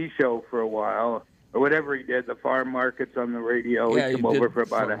TV show for a while or whatever he did, the farm markets on the radio. Yeah, he'd come over for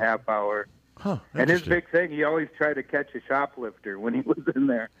about a half hour. Huh, and his big thing, he always tried to catch a shoplifter when he was in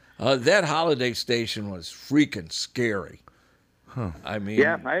there. That holiday station was freaking scary. Huh. I mean,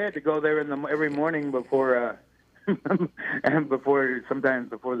 yeah, I had to go there every morning before, and sometimes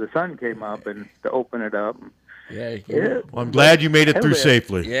before the sun came up, and to open it up. Yeah. Well, I'm glad you made it through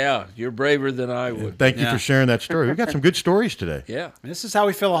safely. Yeah, you're braver than I would. Thank you for sharing that story. We've got some good stories today. Yeah. This is how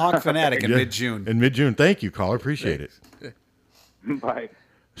we feel a Hawk fanatic in mid-June. In mid-June. Thank you, caller. Appreciate it. Bye.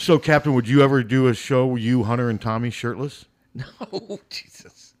 So, Captain, would you ever do a show with you, Hunter, and Tommy shirtless? No,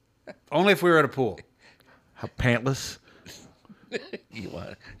 Jesus. Only if we were at a pool. Pantless?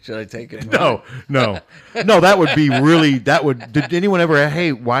 Should I take it? No. That would be really. Did anyone ever?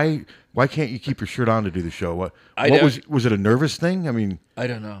 Hey, why can't you keep your shirt on to do the show? What was it a nervous thing? I mean, I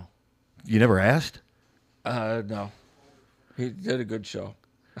don't know. You never asked? No. He did a good show.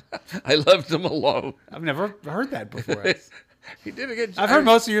 I left him alone. I've never heard that before. He did a good show. I've heard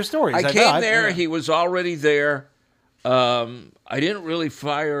most of your stories. I came there. He was already there. I didn't really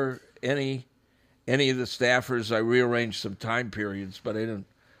fire any of the staffers. I rearranged some time periods, but I didn't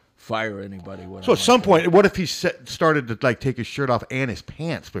fire anybody. So at some point, what if he started to take his shirt off and his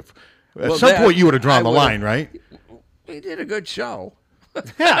pants? At some that, point, you would have drawn the line, right? He did a good show.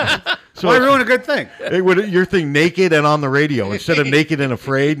 Yeah. So why ruin a good thing? Your thing naked and on the radio instead of naked and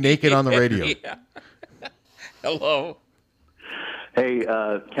afraid, naked on the radio. Yeah. Hello. Hey,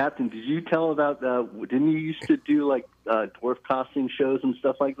 Captain, did you tell about, didn't you used to do dwarf tossing shows and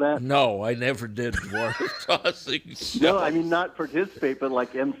stuff like that? No, I never did dwarf tossing shows. No, I mean not participate, but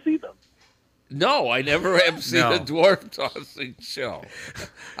MC them. No, I never MC'd a dwarf tossing show.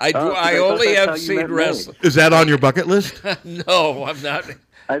 I I only that's MC'd wrestling. Is that on your bucket list? No, I'm not.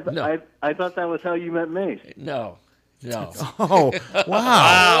 I thought that was how you met Mace. No. Oh,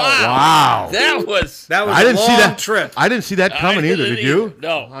 wow. That was I didn't a see long that trip. I didn't see that coming either. Did you?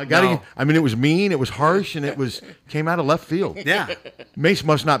 No. I mean, it was mean, it was harsh, and came out of left field. Yeah. Mace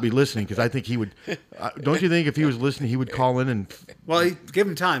must not be listening because I think he would. Don't you think if he was listening, he would call in and? Well, give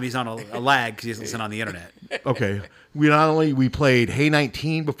him time. He's on a lag because he's listening on the internet. Okay. We played Hey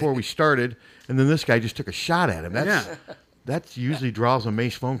 19 before we started, and then this guy just took a shot at him. That usually draws a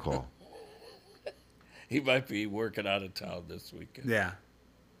Mace phone call. He might be working out of town this weekend. Yeah.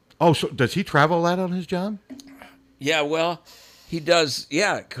 Oh, so does he travel a lot on his job? Yeah, well, he does.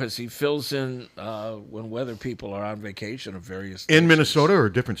 Yeah, because he fills in when weather people are on vacation of various stations. In Minnesota or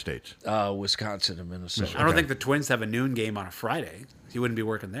different states? Wisconsin and Minnesota. I don't think the Twins have a noon game on a Friday. He wouldn't be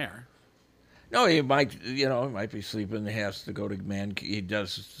working there. No, he might. He might be sleeping. He has to go to He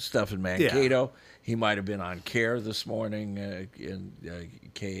does stuff in Mankato. Yeah. He might have been on CARE this morning in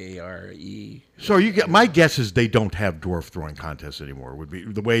KARE. So my guess is they don't have dwarf throwing contests anymore. Would be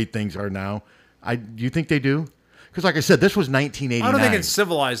the way things are now. Do you think they do? Because, like I said, this was 1989. I don't think it's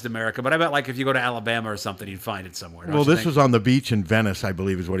civilized America, but I bet if you go to Alabama or something, you'd find it somewhere. Well, this was on the beach in Venice, I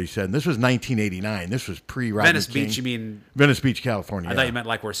believe, is what he said. And this was 1989. This was pre-Rodney Venice King. Beach, you mean? Venice Beach, California. I thought you meant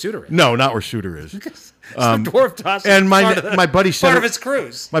where Suter is. No, not where Suter is. Dwarf tossing. And my buddy said part of his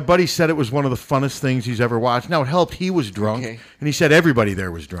cruise. My buddy said it was one of the funnest things he's ever watched. Now, it helped he was drunk, and he said everybody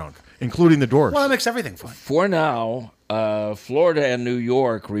there was drunk, including the dwarfs. Well, that makes everything fun. For now, Florida and New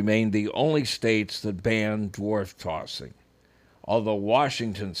York remain the only states that ban dwarf tossing. Although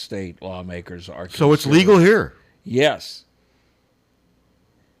Washington state lawmakers are So it's legal here? Yes.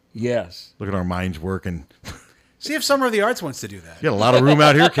 Yes. Look at our minds working. See if Summer of the Arts wants to do that. You got a lot of room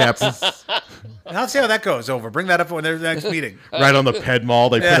out here, Captain. I'll see how that goes over. Bring that up when their next meeting. Right on the Ped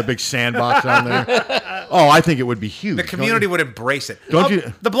Mall, they put a big sandbox on there. Oh, I think it would be huge. The community would embrace it. Don't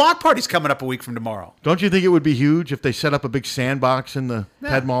you? The block party's coming up a week from tomorrow. Don't you think it would be huge if they set up a big sandbox in the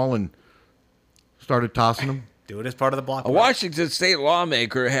Ped Mall and started tossing them? Do it as part of the block party. A Washington state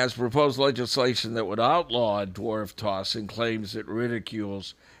lawmaker has proposed legislation that would outlaw dwarf tossing, claims it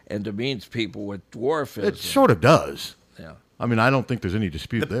ridicules and demeans people with dwarfism. It sort of does. Yeah. I mean, I don't think there's any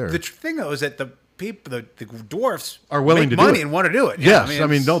dispute there. The thing, though, is that the the dwarfs are willing make to money do it. and want to do it. Yes, Yeah, I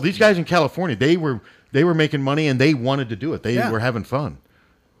mean, no, these guys in California, they were making money and they wanted to do it. They were having fun.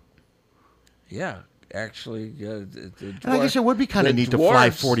 Yeah, actually, the And I guess it would be kind of neat to fly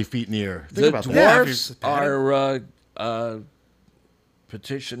 40 feet in the air. Think the about that. dwarfs are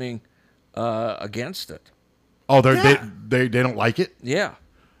petitioning against it. Oh, they don't like it? Yeah.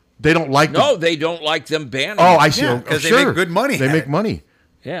 They don't like No, they don't like them banning Oh, it. I see. because they sure. make good money They at make it. money.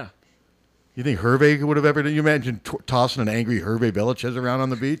 Yeah. You think Hervé would have ever done? You imagine tossing an angry Hervé Villachez around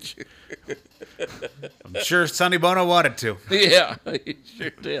on the beach? I'm sure Sonny Bono wanted to. Yeah, he sure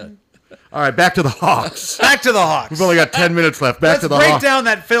did. All right, back to the Hawks. Back to the Hawks. We've only got 10 minutes left. Back Let's to the break Hawks. down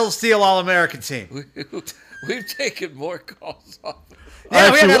that Phil Steele All-American team. We've taken more calls off. Yeah,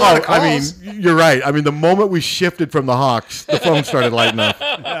 we haven't had a lot of I calls. mean, you're right. I mean, the moment we shifted from the Hawks, the phone started lighting up.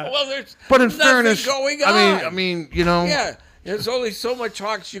 Well, there's But in nothing fairness, going on. I mean, you know. Yeah, there's only so much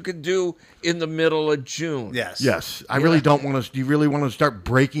Hawks you can do in the middle of June. Yes, I really don't want to. Do you really want to start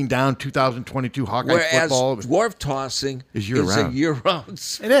breaking down 2022 Hawkeye Whereas football? dwarf tossing is a year-round. year-round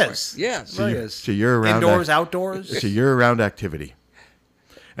sport. It is. Yes. It's a year-round. Indoors, outdoors. It's a year-round activity,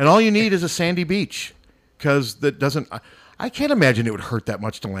 and all you need is a sandy beach, because that doesn't. I can't imagine it would hurt that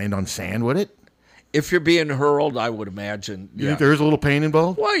much to land on sand, would it? If you're being hurled, I would imagine. You think there is a little pain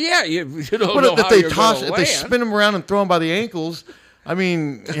involved? Well, yeah, you don't But know if how they you're toss, gonna if they land. spin them around and throw them by the ankles, I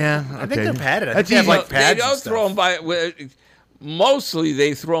mean, yeah, okay. I think they're padded. I That's think they have easy. like pads. They and don't stuff. throw them by. Mostly,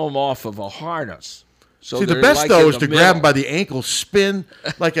 they throw them off of a harness. So See, the they're best like though in is the to grab them middle. by the ankle, spin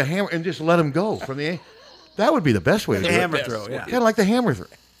like a hammer, and just let them go from the. That would be the best way to The do hammer it. throw, yeah. Kind of like the hammer throw.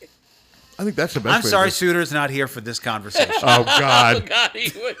 I think that's the best. I'm way sorry, To do Souter's not here for this conversation. Oh God. God,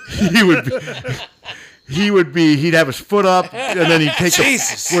 he would. it. He would be. He'd have his foot up, and then he'd take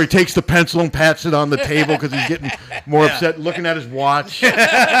where he takes the pencil and pats it on the table because he's getting more upset, looking at his watch,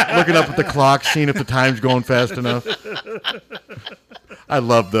 looking up at the clock, seeing if the time's going fast enough. I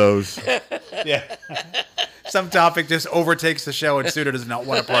love those. Yeah. Some topic just overtakes the show, and Souter does not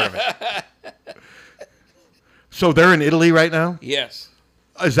want a part of it. So they're in Italy right now. Yes.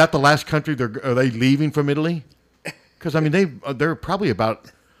 Is that the last country are they leaving from Italy? Because I mean they're probably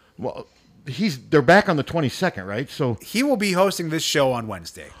about they're back on the 22nd, right? So He will be hosting this show on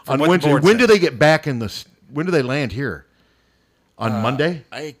Wednesday. on from what the Wednesday, board when do said. they get back in the? When do they land here? On Monday.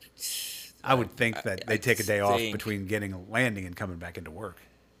 I would think that they take a day off think- between getting a landing and coming back into work.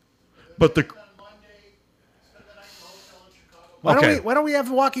 But the Why Okay. don't we have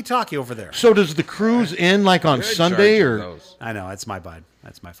the walkie-talkie over there? so does the cruise end like on You're in Sunday charge or? of those. I know that's my bad.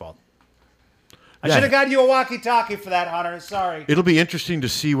 That's my fault. I Yeah. should have gotten you a walkie-talkie for that, Hunter. Sorry. It'll be interesting to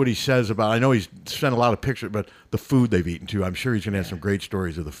see what he says about. I know he's sent a lot of pictures, but the food they've eaten too. I'm sure he's going to have some great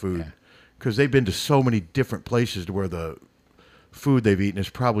stories of the food because they've been to so many different places to where the food they've eaten has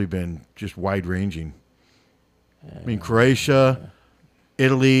probably been just wide ranging. I mean, Croatia,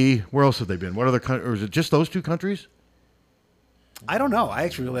 Italy. Where else have they been? What other countries? Or is it just those two countries? I don't know. I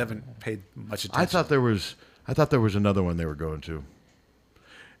actually really haven't paid much attention. I thought there was another one they were going to.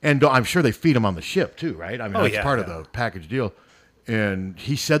 And I'm sure they feed them on the ship too, right? I mean, that's part of the package deal. And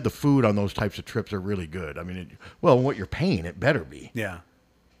he said the food on those types of trips are really good. I mean, what you're paying, it better be. Yeah.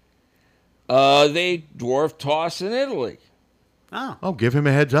 They dwarf toss in Italy. Oh, give him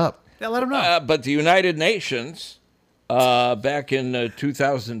a heads up. Yeah, let him know. But the United Nations, back in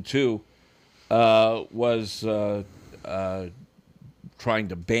 2002, was trying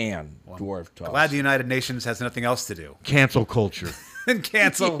to ban dwarf toss. Glad the United Nations has nothing else to do. Cancel culture. And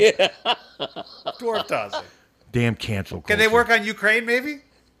cancel Yeah. dwarf tossing. Damn cancel culture. Can they work on Ukraine, maybe?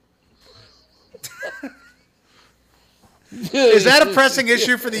 Is that a pressing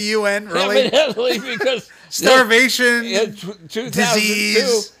issue for the UN, really? Evidently, because starvation, in 2002,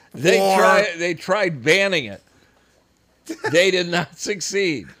 disease, they war. tried banning it. They did not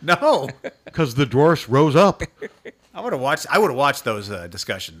succeed. No, because the dwarfs rose up. I would have watched those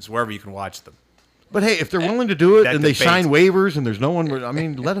discussions wherever you can watch them. But hey, if they're willing to do it That and they debate. sign waivers and there's no one, I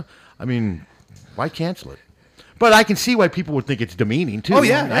mean, let them. I mean, why cancel it? But I can see why people would think it's demeaning too. Oh,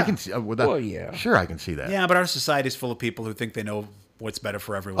 yeah, I yeah. can see. yeah. Sure, I can see that. Yeah, but our society's full of people who think they know what's better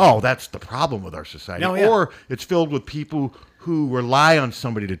for everyone. Oh, that's the problem with our society. No, yeah. Or it's filled with people who rely on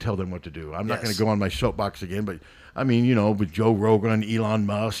somebody to tell them what to do. I'm not Yes. going to go on my soapbox again, but I mean, you know, with Joe Rogan and Elon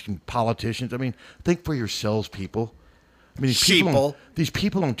Musk and politicians. I mean, think for yourselves, people. I mean, these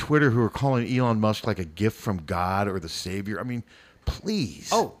people on Twitter who are calling Elon Musk like a gift from God or the savior. I mean, please.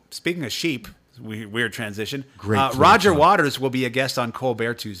 Oh, speaking of sheep, weird transition. Great Roger flavor. Waters will be a guest on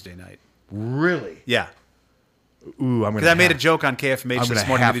Colbert Tuesday night. Really? Yeah. Ooh, I'm going Because I made a joke on KFMH this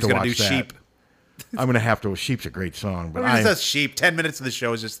morning that he's going to do sheep. I'm going to have to. Sheep's a great song, but It says sheep. 10 minutes of the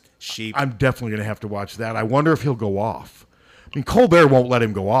show is just sheep. I'm definitely going to have to watch that. I wonder if he'll go off. I mean, Colbert won't let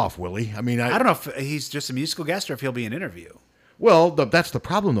him go off, will he? I mean, I don't know if he's just a musical guest or if he'll be an interview. Well, that's the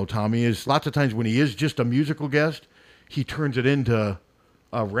problem, though, Tommy, is lots of times when he is just a musical guest, he turns it into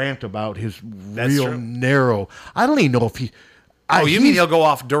a rant about his real true. narrow. I don't even know if he... Oh, you mean he'll go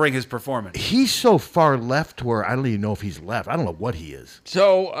off during his performance? He's so far left to where I don't even know if he's left. I don't know what he is.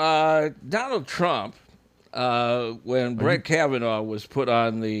 So Donald Trump, when Brett Kavanaugh was put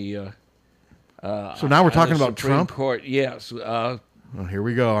on the... So now we're talking about Supreme Trump? Court, yes. Well, here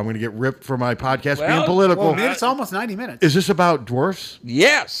we go. I'm going to get ripped for my podcast being Well, political. Well, it's almost 90 minutes. Is this about dwarfs?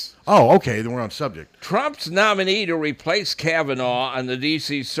 Yes. Oh, okay. Then we're on subject. Trump's nominee to replace Kavanaugh on the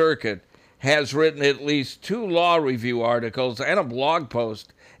D.C. Circuit has written at least 2 law review articles and a blog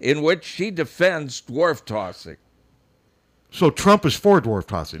post in which she defends dwarf tossing. So Trump is for dwarf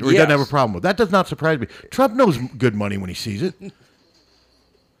tossing, or he doesn't have a problem with it. That does not surprise me. Trump knows good money when he sees it.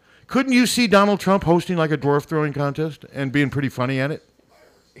 Couldn't you see Donald Trump hosting like a dwarf throwing contest and being pretty funny at it?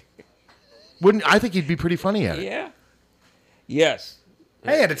 I think he'd be pretty funny at it. Yeah. Yes.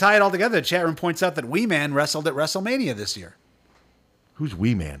 Hey, to tie it all together, the chat room points out that Wee Man wrestled at WrestleMania this year. Who's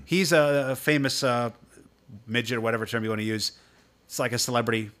Wee Man? He's a famous midget or whatever term you want to use. It's like a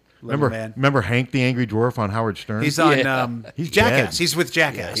celebrity little man. Remember Hank the Angry Dwarf on Howard Stern? He's on He's Jackass. dead. He's with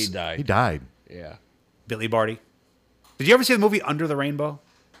Jackass. Yeah, He died. Yeah. Billy Barty. Did you ever see the movie Under the Rainbow?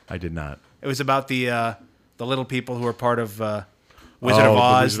 I did not. It was about the little people who are part of Wizard of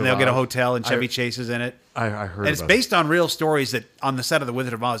Oz, and they'll get a hotel, and Chevy Chase is in it. I heard And it's about based on real stories that on the set of the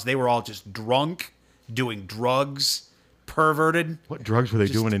Wizard of Oz, they were all just drunk, doing drugs, perverted. What drugs were they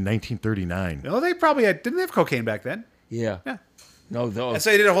doing in 1939? No, they probably didn't they have cocaine back then? Yeah. Yeah. No, those. And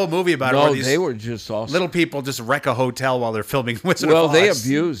so they did a whole movie about it. No, Where these they were just awesome. little people just wreck a hotel while they're filming Wizard Well, of Oz. they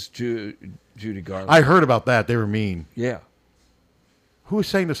abused Judy Garland. I heard about that. They were mean. Yeah. Who was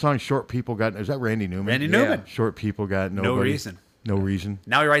saying the song "Short People Got"? Is that Randy Newman? Randy Newman. Short people got No nobody. reason. No reason.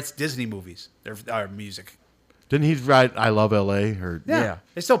 Now he writes Disney movies. They're music. Didn't he write "I Love L.A."? Or Yeah.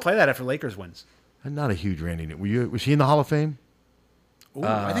 They still play that after Lakers wins. I'm not a huge Randy Newman. Was he in the Hall of Fame? Ooh,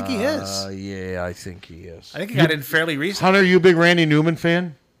 I think he is. Yeah, I think he is. I think he got in fairly recently. Hunter, you a big Randy Newman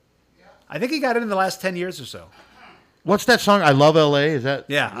fan? I think he got in the last 10 years or so. What's that song? "I Love L.A." Is that?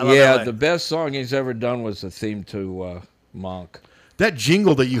 Yeah, I love Yeah, LA. the best song he's ever done was the theme to Monk. That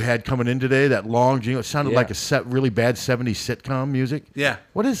jingle that you had coming in today, that long jingle, it sounded Yeah. like really bad 70s sitcom music. Yeah.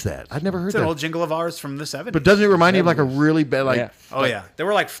 What is that? I've never heard It's that. an old jingle of ours from the 70s. But doesn't it remind you of like a really bad, like... Yeah. Oh, yeah. There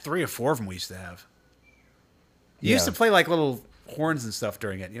were like 3 or 4 of them we used to have. You used Yeah. to play like little horns and stuff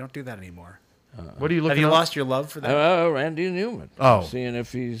during it. You don't do that anymore. What are you looking Have you up? lost your love for that? Randy Newman. Oh. Seeing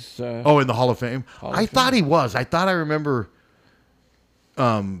if he's... Oh, in the Hall of Fame? Hall of I thought Fame. he was. I thought I remember...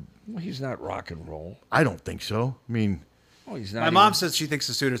 Well, he's not rock and roll. I don't think so. I mean... Oh, he's not My even- mom says she thinks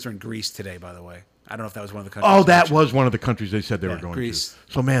the Sooners are in Greece today, by the way. I don't know if that was one of the countries. Oh, that mentioned. was one of the countries they said they were going Greece.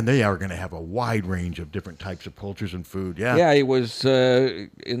 to. So, man, they are going to have a wide range of different types of cultures and food. Yeah. Yeah, he was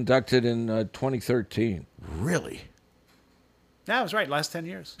inducted in 2013. Really? Yeah, I was right. Last 10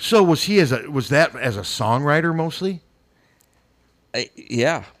 years. So was that as a songwriter mostly?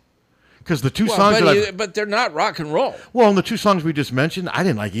 Yeah. Because the two Well, songs but they're not rock and roll. Well, and the two songs we just mentioned, I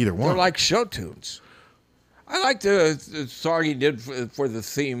didn't like either one. They're like show tunes. I like the song he did for the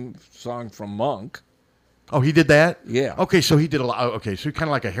theme song from Monk. Oh, he did that? Yeah. Okay, so he did a lot. Okay, so kind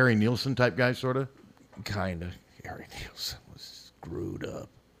of like a Harry Nilsson type guy, sort of? Kind of. Harry Nilsson was screwed up.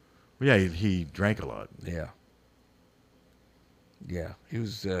 Yeah, he drank a lot. Yeah. Yeah. He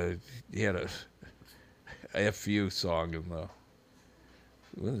was. He had a FU song in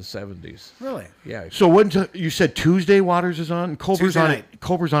the 70s. Really? Yeah. So when you said Tuesday Waters is on? Culver's Tuesday on night. at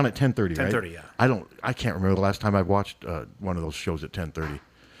Culver's on at 10:30, right? 10:30, yeah. I can't remember the last time I've watched one of those shows at 10:30.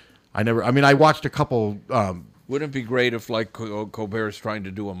 I watched a couple Wouldn't it be great if, like, Colbert's trying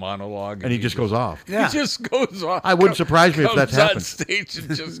to do a monologue and he just goes off. He just goes off. I wouldn't surprise me if that Comes on happened. stage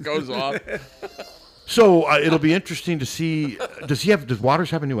and just goes off. So it'll be interesting to see. Does Waters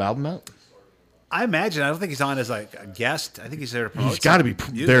have a new album out? I imagine. I don't think he's on as like a guest. I think he's there to promote. He's got to be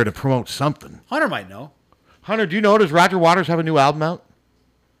some music. there to promote something. Hunter might know. Hunter, do you know? Does Roger Waters have a new album out?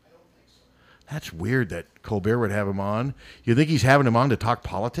 That's weird that Colbert would have him on. You think he's having him on to talk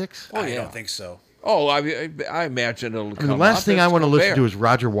politics? I don't think so. Oh, I imagine it'll come The last up. thing I It's want to listen to Colbert. is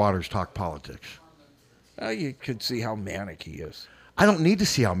Roger Waters talk politics. You could see how manic he is. I don't need to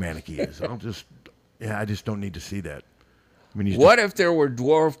see how manic he is. I just don't need to see that. I mean, What if there were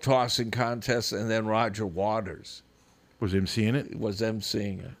dwarf tossing contests and then Roger Waters was emceeing it? Was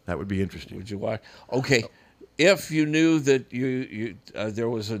emceeing it. That would be interesting. Would you watch? Okay, if you knew that there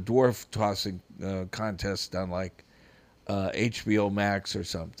was a dwarf tossing contest on like HBO Max or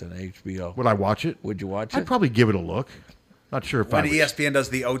something, HBO. Would I watch it? Would you watch it? I'd probably give it a look. Not sure if When I would. ESPN does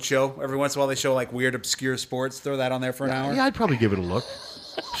the Ocho, every once in a while they show like weird, obscure sports. Throw that on there for an hour. Yeah, I'd probably give it a look.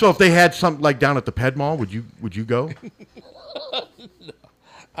 So if they had something like down at the Ped Mall, would you go?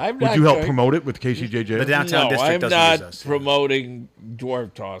 Would you help promote it with KCJJ? The downtown district I'm doesn't not use us. promoting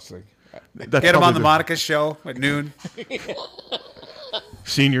dwarf tossing. Get him on the Monica show at noon.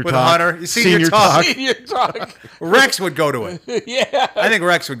 Senior with talk. Hunter. Senior talk. Senior talk. Rex would go to it. Yeah. I think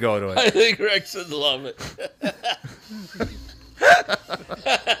Rex would go to it. I think Rex would love it.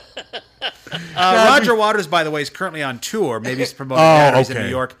 Roger Waters, by the way, is currently on tour. Maybe he's promoting batteries in New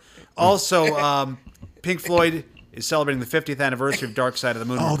York. Also, Pink Floyd is celebrating the 50th anniversary of Dark Side of the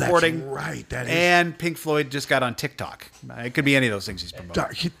Moon recording. That's right. That is. And Pink Floyd just got on TikTok. It could be any of those things he's promoting.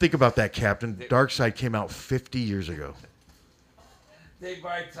 Think about that, Captain. Dark Side came out 50 years ago. They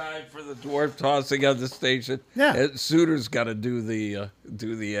buy time for the dwarf tossing on the station. Yeah. Suter's got to do the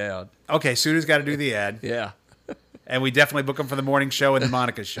ad. Okay, Suter's got to do the ad. Yeah. And we definitely book him for the morning show and the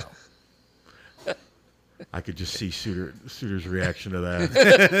Monica show. I could just see Suter's reaction to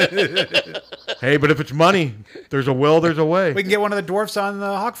that. Hey, but if it's money, there's a will, there's a way. We can get one of the dwarfs on the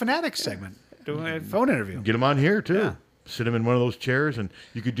Hawk Fanatics segment. Do a phone interview. Get him on here, too. Yeah. Sit him in one of those chairs, and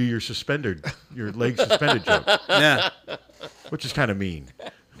you could do your leg suspended joke. Yeah. Which is kind of mean.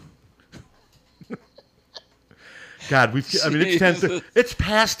 God, it's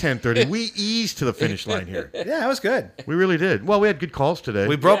past 10:30. We eased to the finish line here. Yeah, that was good. We really did. Well, we had good calls today.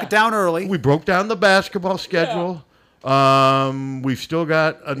 We broke it down early. We broke down the basketball schedule. We've still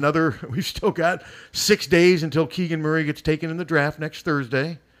got 6 days until Keegan Murray gets taken in the draft next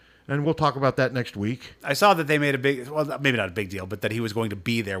Thursday. And we'll talk about that next week. I saw that they made maybe not a big deal, but that he was going to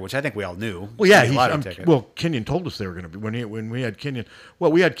be there, which I think we all knew. Well, yeah, Kenyon told us they were going to be when we had Kenyon.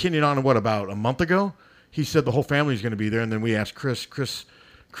 Well, we had Kenyon on about a month ago. He said the whole family's going to be there, and then we asked Chris. Chris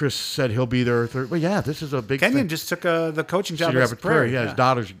said he'll be there. Well, yeah, this is a big. Kenyon thing. Just took the coaching job at Prairie. Yeah, his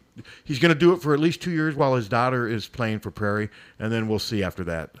daughter's. He's going to do it for at least 2 years while his daughter is playing for Prairie, and then we'll see after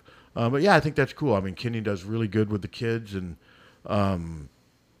that. But yeah, I think that's cool. I mean, Kenyon does really good with the kids, and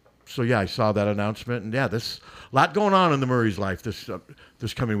so yeah, I saw that announcement, and yeah, there's a lot going on in the Murray's life this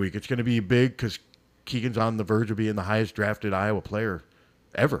coming week. It's going to be big because Keegan's on the verge of being the highest drafted Iowa player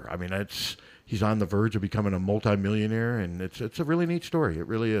ever. I mean, he's on the verge of becoming a multimillionaire, and it's a really neat story. It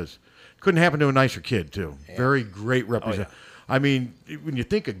really is. Couldn't happen to a nicer kid too. Yeah. Very great represent. Oh, yeah. I mean, when you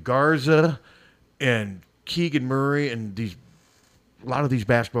think of Garza and Keegan Murray and a lot of these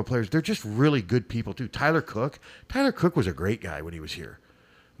basketball players, they're just really good people too. Tyler Cook was a great guy when he was here.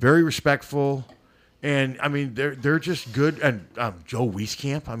 Very respectful, and I mean they're just good. And Joe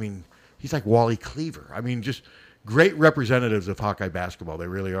Wieskamp, I mean he's like Wally Cleaver. I mean just great representatives of Hawkeye basketball. They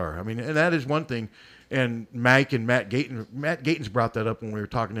really are. I mean, and that is one thing. And Mike and Matt Gatens brought that up when we were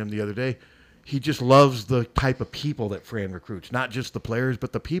talking to him the other day. He just loves the type of people that Fran recruits, not just the players,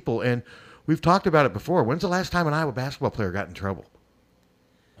 but the people. And we've talked about it before. When's the last time an Iowa basketball player got in trouble?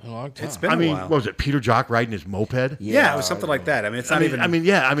 A long time. It's been a while. What was it, Peter Jock riding his moped? Yeah, it was something like that. I mean, it's not even. I mean,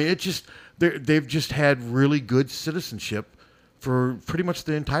 it's just they've just had really good citizenship for pretty much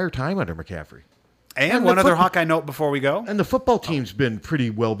the entire time under McCaffrey. And one other Hawkeye note before we go. And the football team's been pretty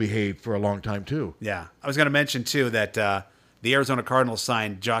well behaved for a long time too. Yeah, I was going to mention too that the Arizona Cardinals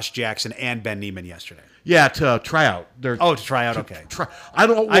signed Josh Jackson and Ben Neiman yesterday. Yeah, to try out. To try out. Okay. I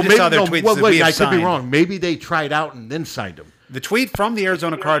don't. Well, I just saw their tweets. I could be wrong. Maybe they tried out and then signed him. The tweet from the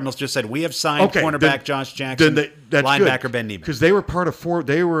Arizona Cardinals just said, "We have signed cornerback Josh Jackson, linebacker Ben Neiman." Because they were part of four.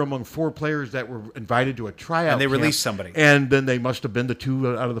 They were among 4 players that were invited to a tryout. And they released somebody. And then they must have been the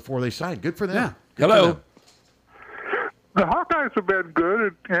 2 out of the 4 they signed. Good for them. Yeah. Hello. The Hawkeyes have been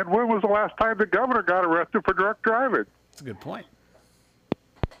good. And when was the last time the governor got arrested for drunk driving? That's a good point.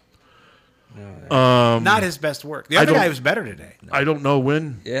 Not his best work. The other guy was better today. I don't know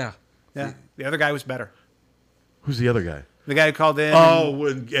when. Yeah. Yeah. The other guy was better. Who's the other guy? The guy who called in.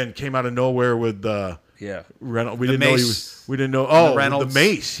 And came out of nowhere with Reynolds. We didn't know. Oh, the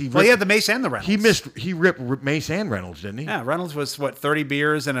Mace. He had the Mace and the Reynolds. He ripped Mace and Reynolds, didn't he? Yeah, Reynolds was 30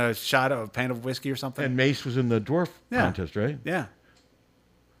 beers and a pint of whiskey or something. And Mace was in the dwarf contest, right? Yeah.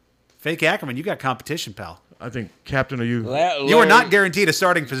 Fake Ackerman, you got competition, pal. I think, Captain, are you? You are not guaranteed a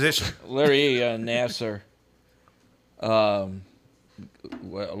starting position. Larry Nassar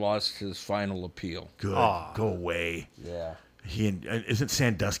lost his final appeal. Good. Go away. Yeah. Isn't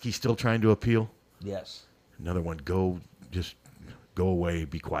Sandusky still trying to appeal? Yes. Another one. Just go away.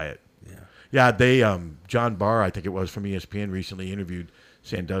 Be quiet. Yeah. Yeah, they John Barr, I think it was from ESPN, recently interviewed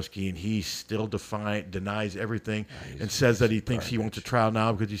Sandusky, and he still denies everything and says that he thinks he wants a trial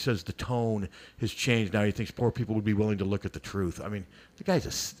now because he says the tone has changed now. He thinks poor people would be willing to look at the truth. I mean, the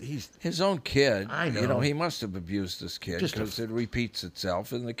guy's he's his own kid. I know. You know, he must have abused this kid Just because it repeats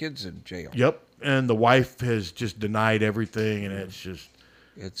itself, and the kid's in jail. Yep, and the wife has just denied everything, and it's just...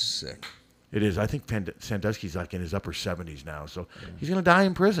 It's sick. It is. I think Sandusky's like in his upper 70s now, so he's going to die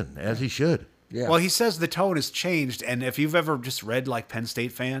in prison, as he should. Yeah. Well, he says the tone has changed, and if you've ever just read like Penn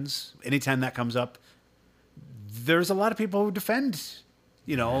State fans, anytime that comes up, there's a lot of people who defend,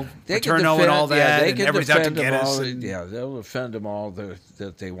 you know, Paterno and all that. Yeah, they and can everybody's out to defend get them us. all. and- Yeah, they'll defend them all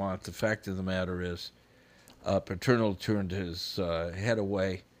that they want. The fact of the matter is, Paterno turned his head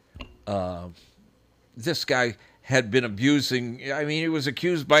away. This guy had been abusing. I mean, he was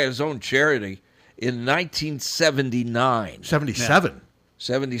accused by his own charity in 1979. 77.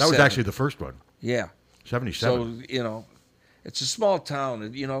 77. That was actually the first one. Yeah. 77. So, you know, it's a small town.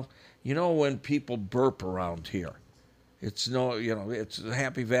 And, you know when people burp around here, it's it's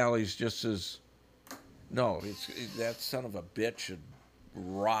Happy Valley's just as, that son of a bitch should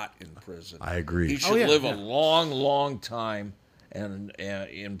rot in prison. I agree. He should live a long, long time and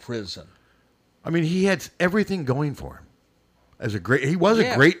in prison. I mean, he had everything going for him.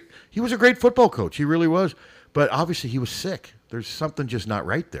 He was a great football coach. He really was. But obviously he was sick. There's something just not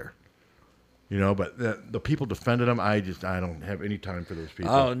right there. You know, but the people defended him. I don't have any time for those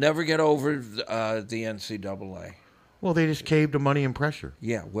people. Oh, never get over the NCAA. Well, they just caved to money and pressure.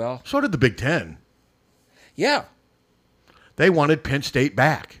 Yeah, well. So did the Big Ten. Yeah. They wanted Penn State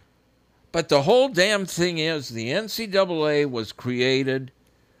back. But the whole damn thing is the NCAA was created,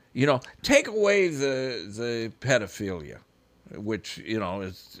 take away the pedophilia, which,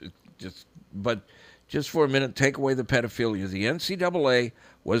 is just for a minute, take away the pedophilia. The NCAA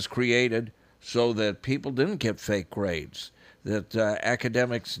was created so that people didn't get fake grades, that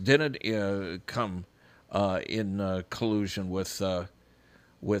academics didn't come in collusion with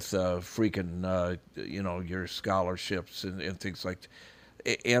freaking, your scholarships and things like that.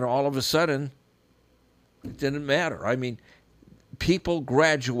 And all of a sudden, it didn't matter. I mean, people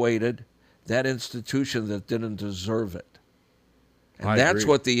graduated that institution that didn't deserve it. And that's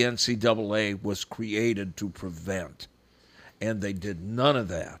what the NCAA was created to prevent. And they did none of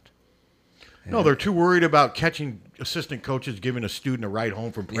that. No, they're too worried about catching assistant coaches giving a student a ride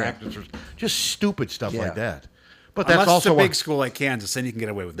home from practice or just stupid stuff like that. But that's Unless also it's a big school like Kansas, then you can get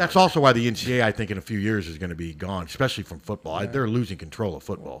away with That's also why the NCAA, I think, in a few years is going to be gone, especially from football. They're losing control of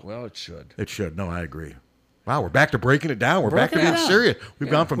football. Well, it should. It should. No, I agree. Wow, we're back to breaking it down. We're back to Breaking it being down. serious.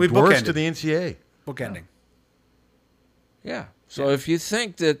 We've gone from dwarfs to the NCAA. Bookending. Yeah. So if you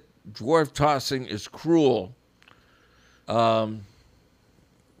think that dwarf tossing is cruel, Trump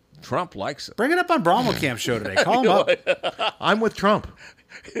likes it. Bring it up on Brommelkamp's show today. Call him up. I'm with Trump.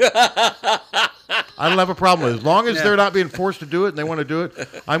 I don't have a problem with it. As long as they're not being forced to do it and they want to do it,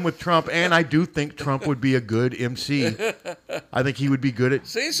 I'm with Trump. And I do think Trump would be a good MC. I think he would be good at...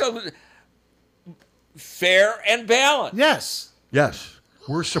 See, so fair and balanced. Yes. Yes.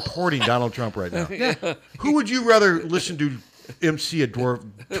 We're supporting Donald Trump right now. Yeah. Who would you rather listen to MC a dwarf,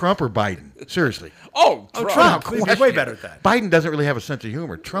 Trump or Biden? Seriously. Oh, Trump. He'd be way better at that. Biden doesn't really have a sense of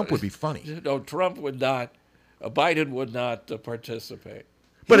humor. Trump would be funny. No, Trump would not. Biden would not participate.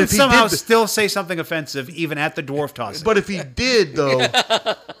 But if he somehow still say something offensive, even at the dwarf tossing. But if he did, though,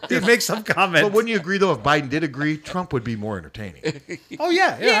 he'd make some comment. But wouldn't you agree, though, if Biden did agree, Trump would be more entertaining? Oh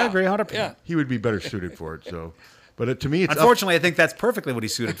yeah, I agree 100%. He would be better suited for it. So, but to me, it's unfortunately, I think that's perfectly what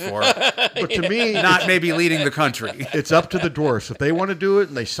he's suited for. But to me, not maybe leading the country. It's up to the dwarfs. If they want to do it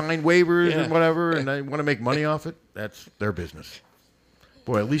and they sign waivers and whatever, and they want to make money off it, that's their business.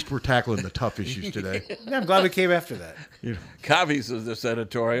 Boy, at least we're tackling the tough issues today. Yeah, I'm glad we came after that. Copies of this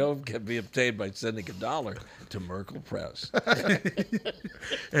editorial can be obtained by sending $1 to Merkel Press.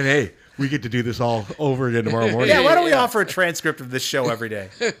 And hey, we get to do this all over again tomorrow morning. Yeah, why don't we offer a transcript of this show every day?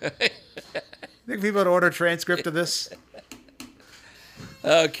 Think people would order a transcript of this?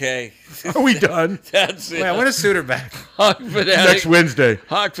 Okay. Are we done? That's it. Wait, when is Suter back? Next Wednesday.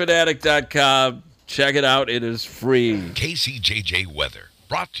 HawkFanatic.com. Check it out. It is free. KCJJ Weather.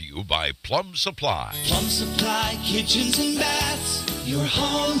 Brought to you by Plum Supply. Plum Supply kitchens and baths. Your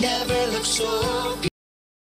home never looks so good.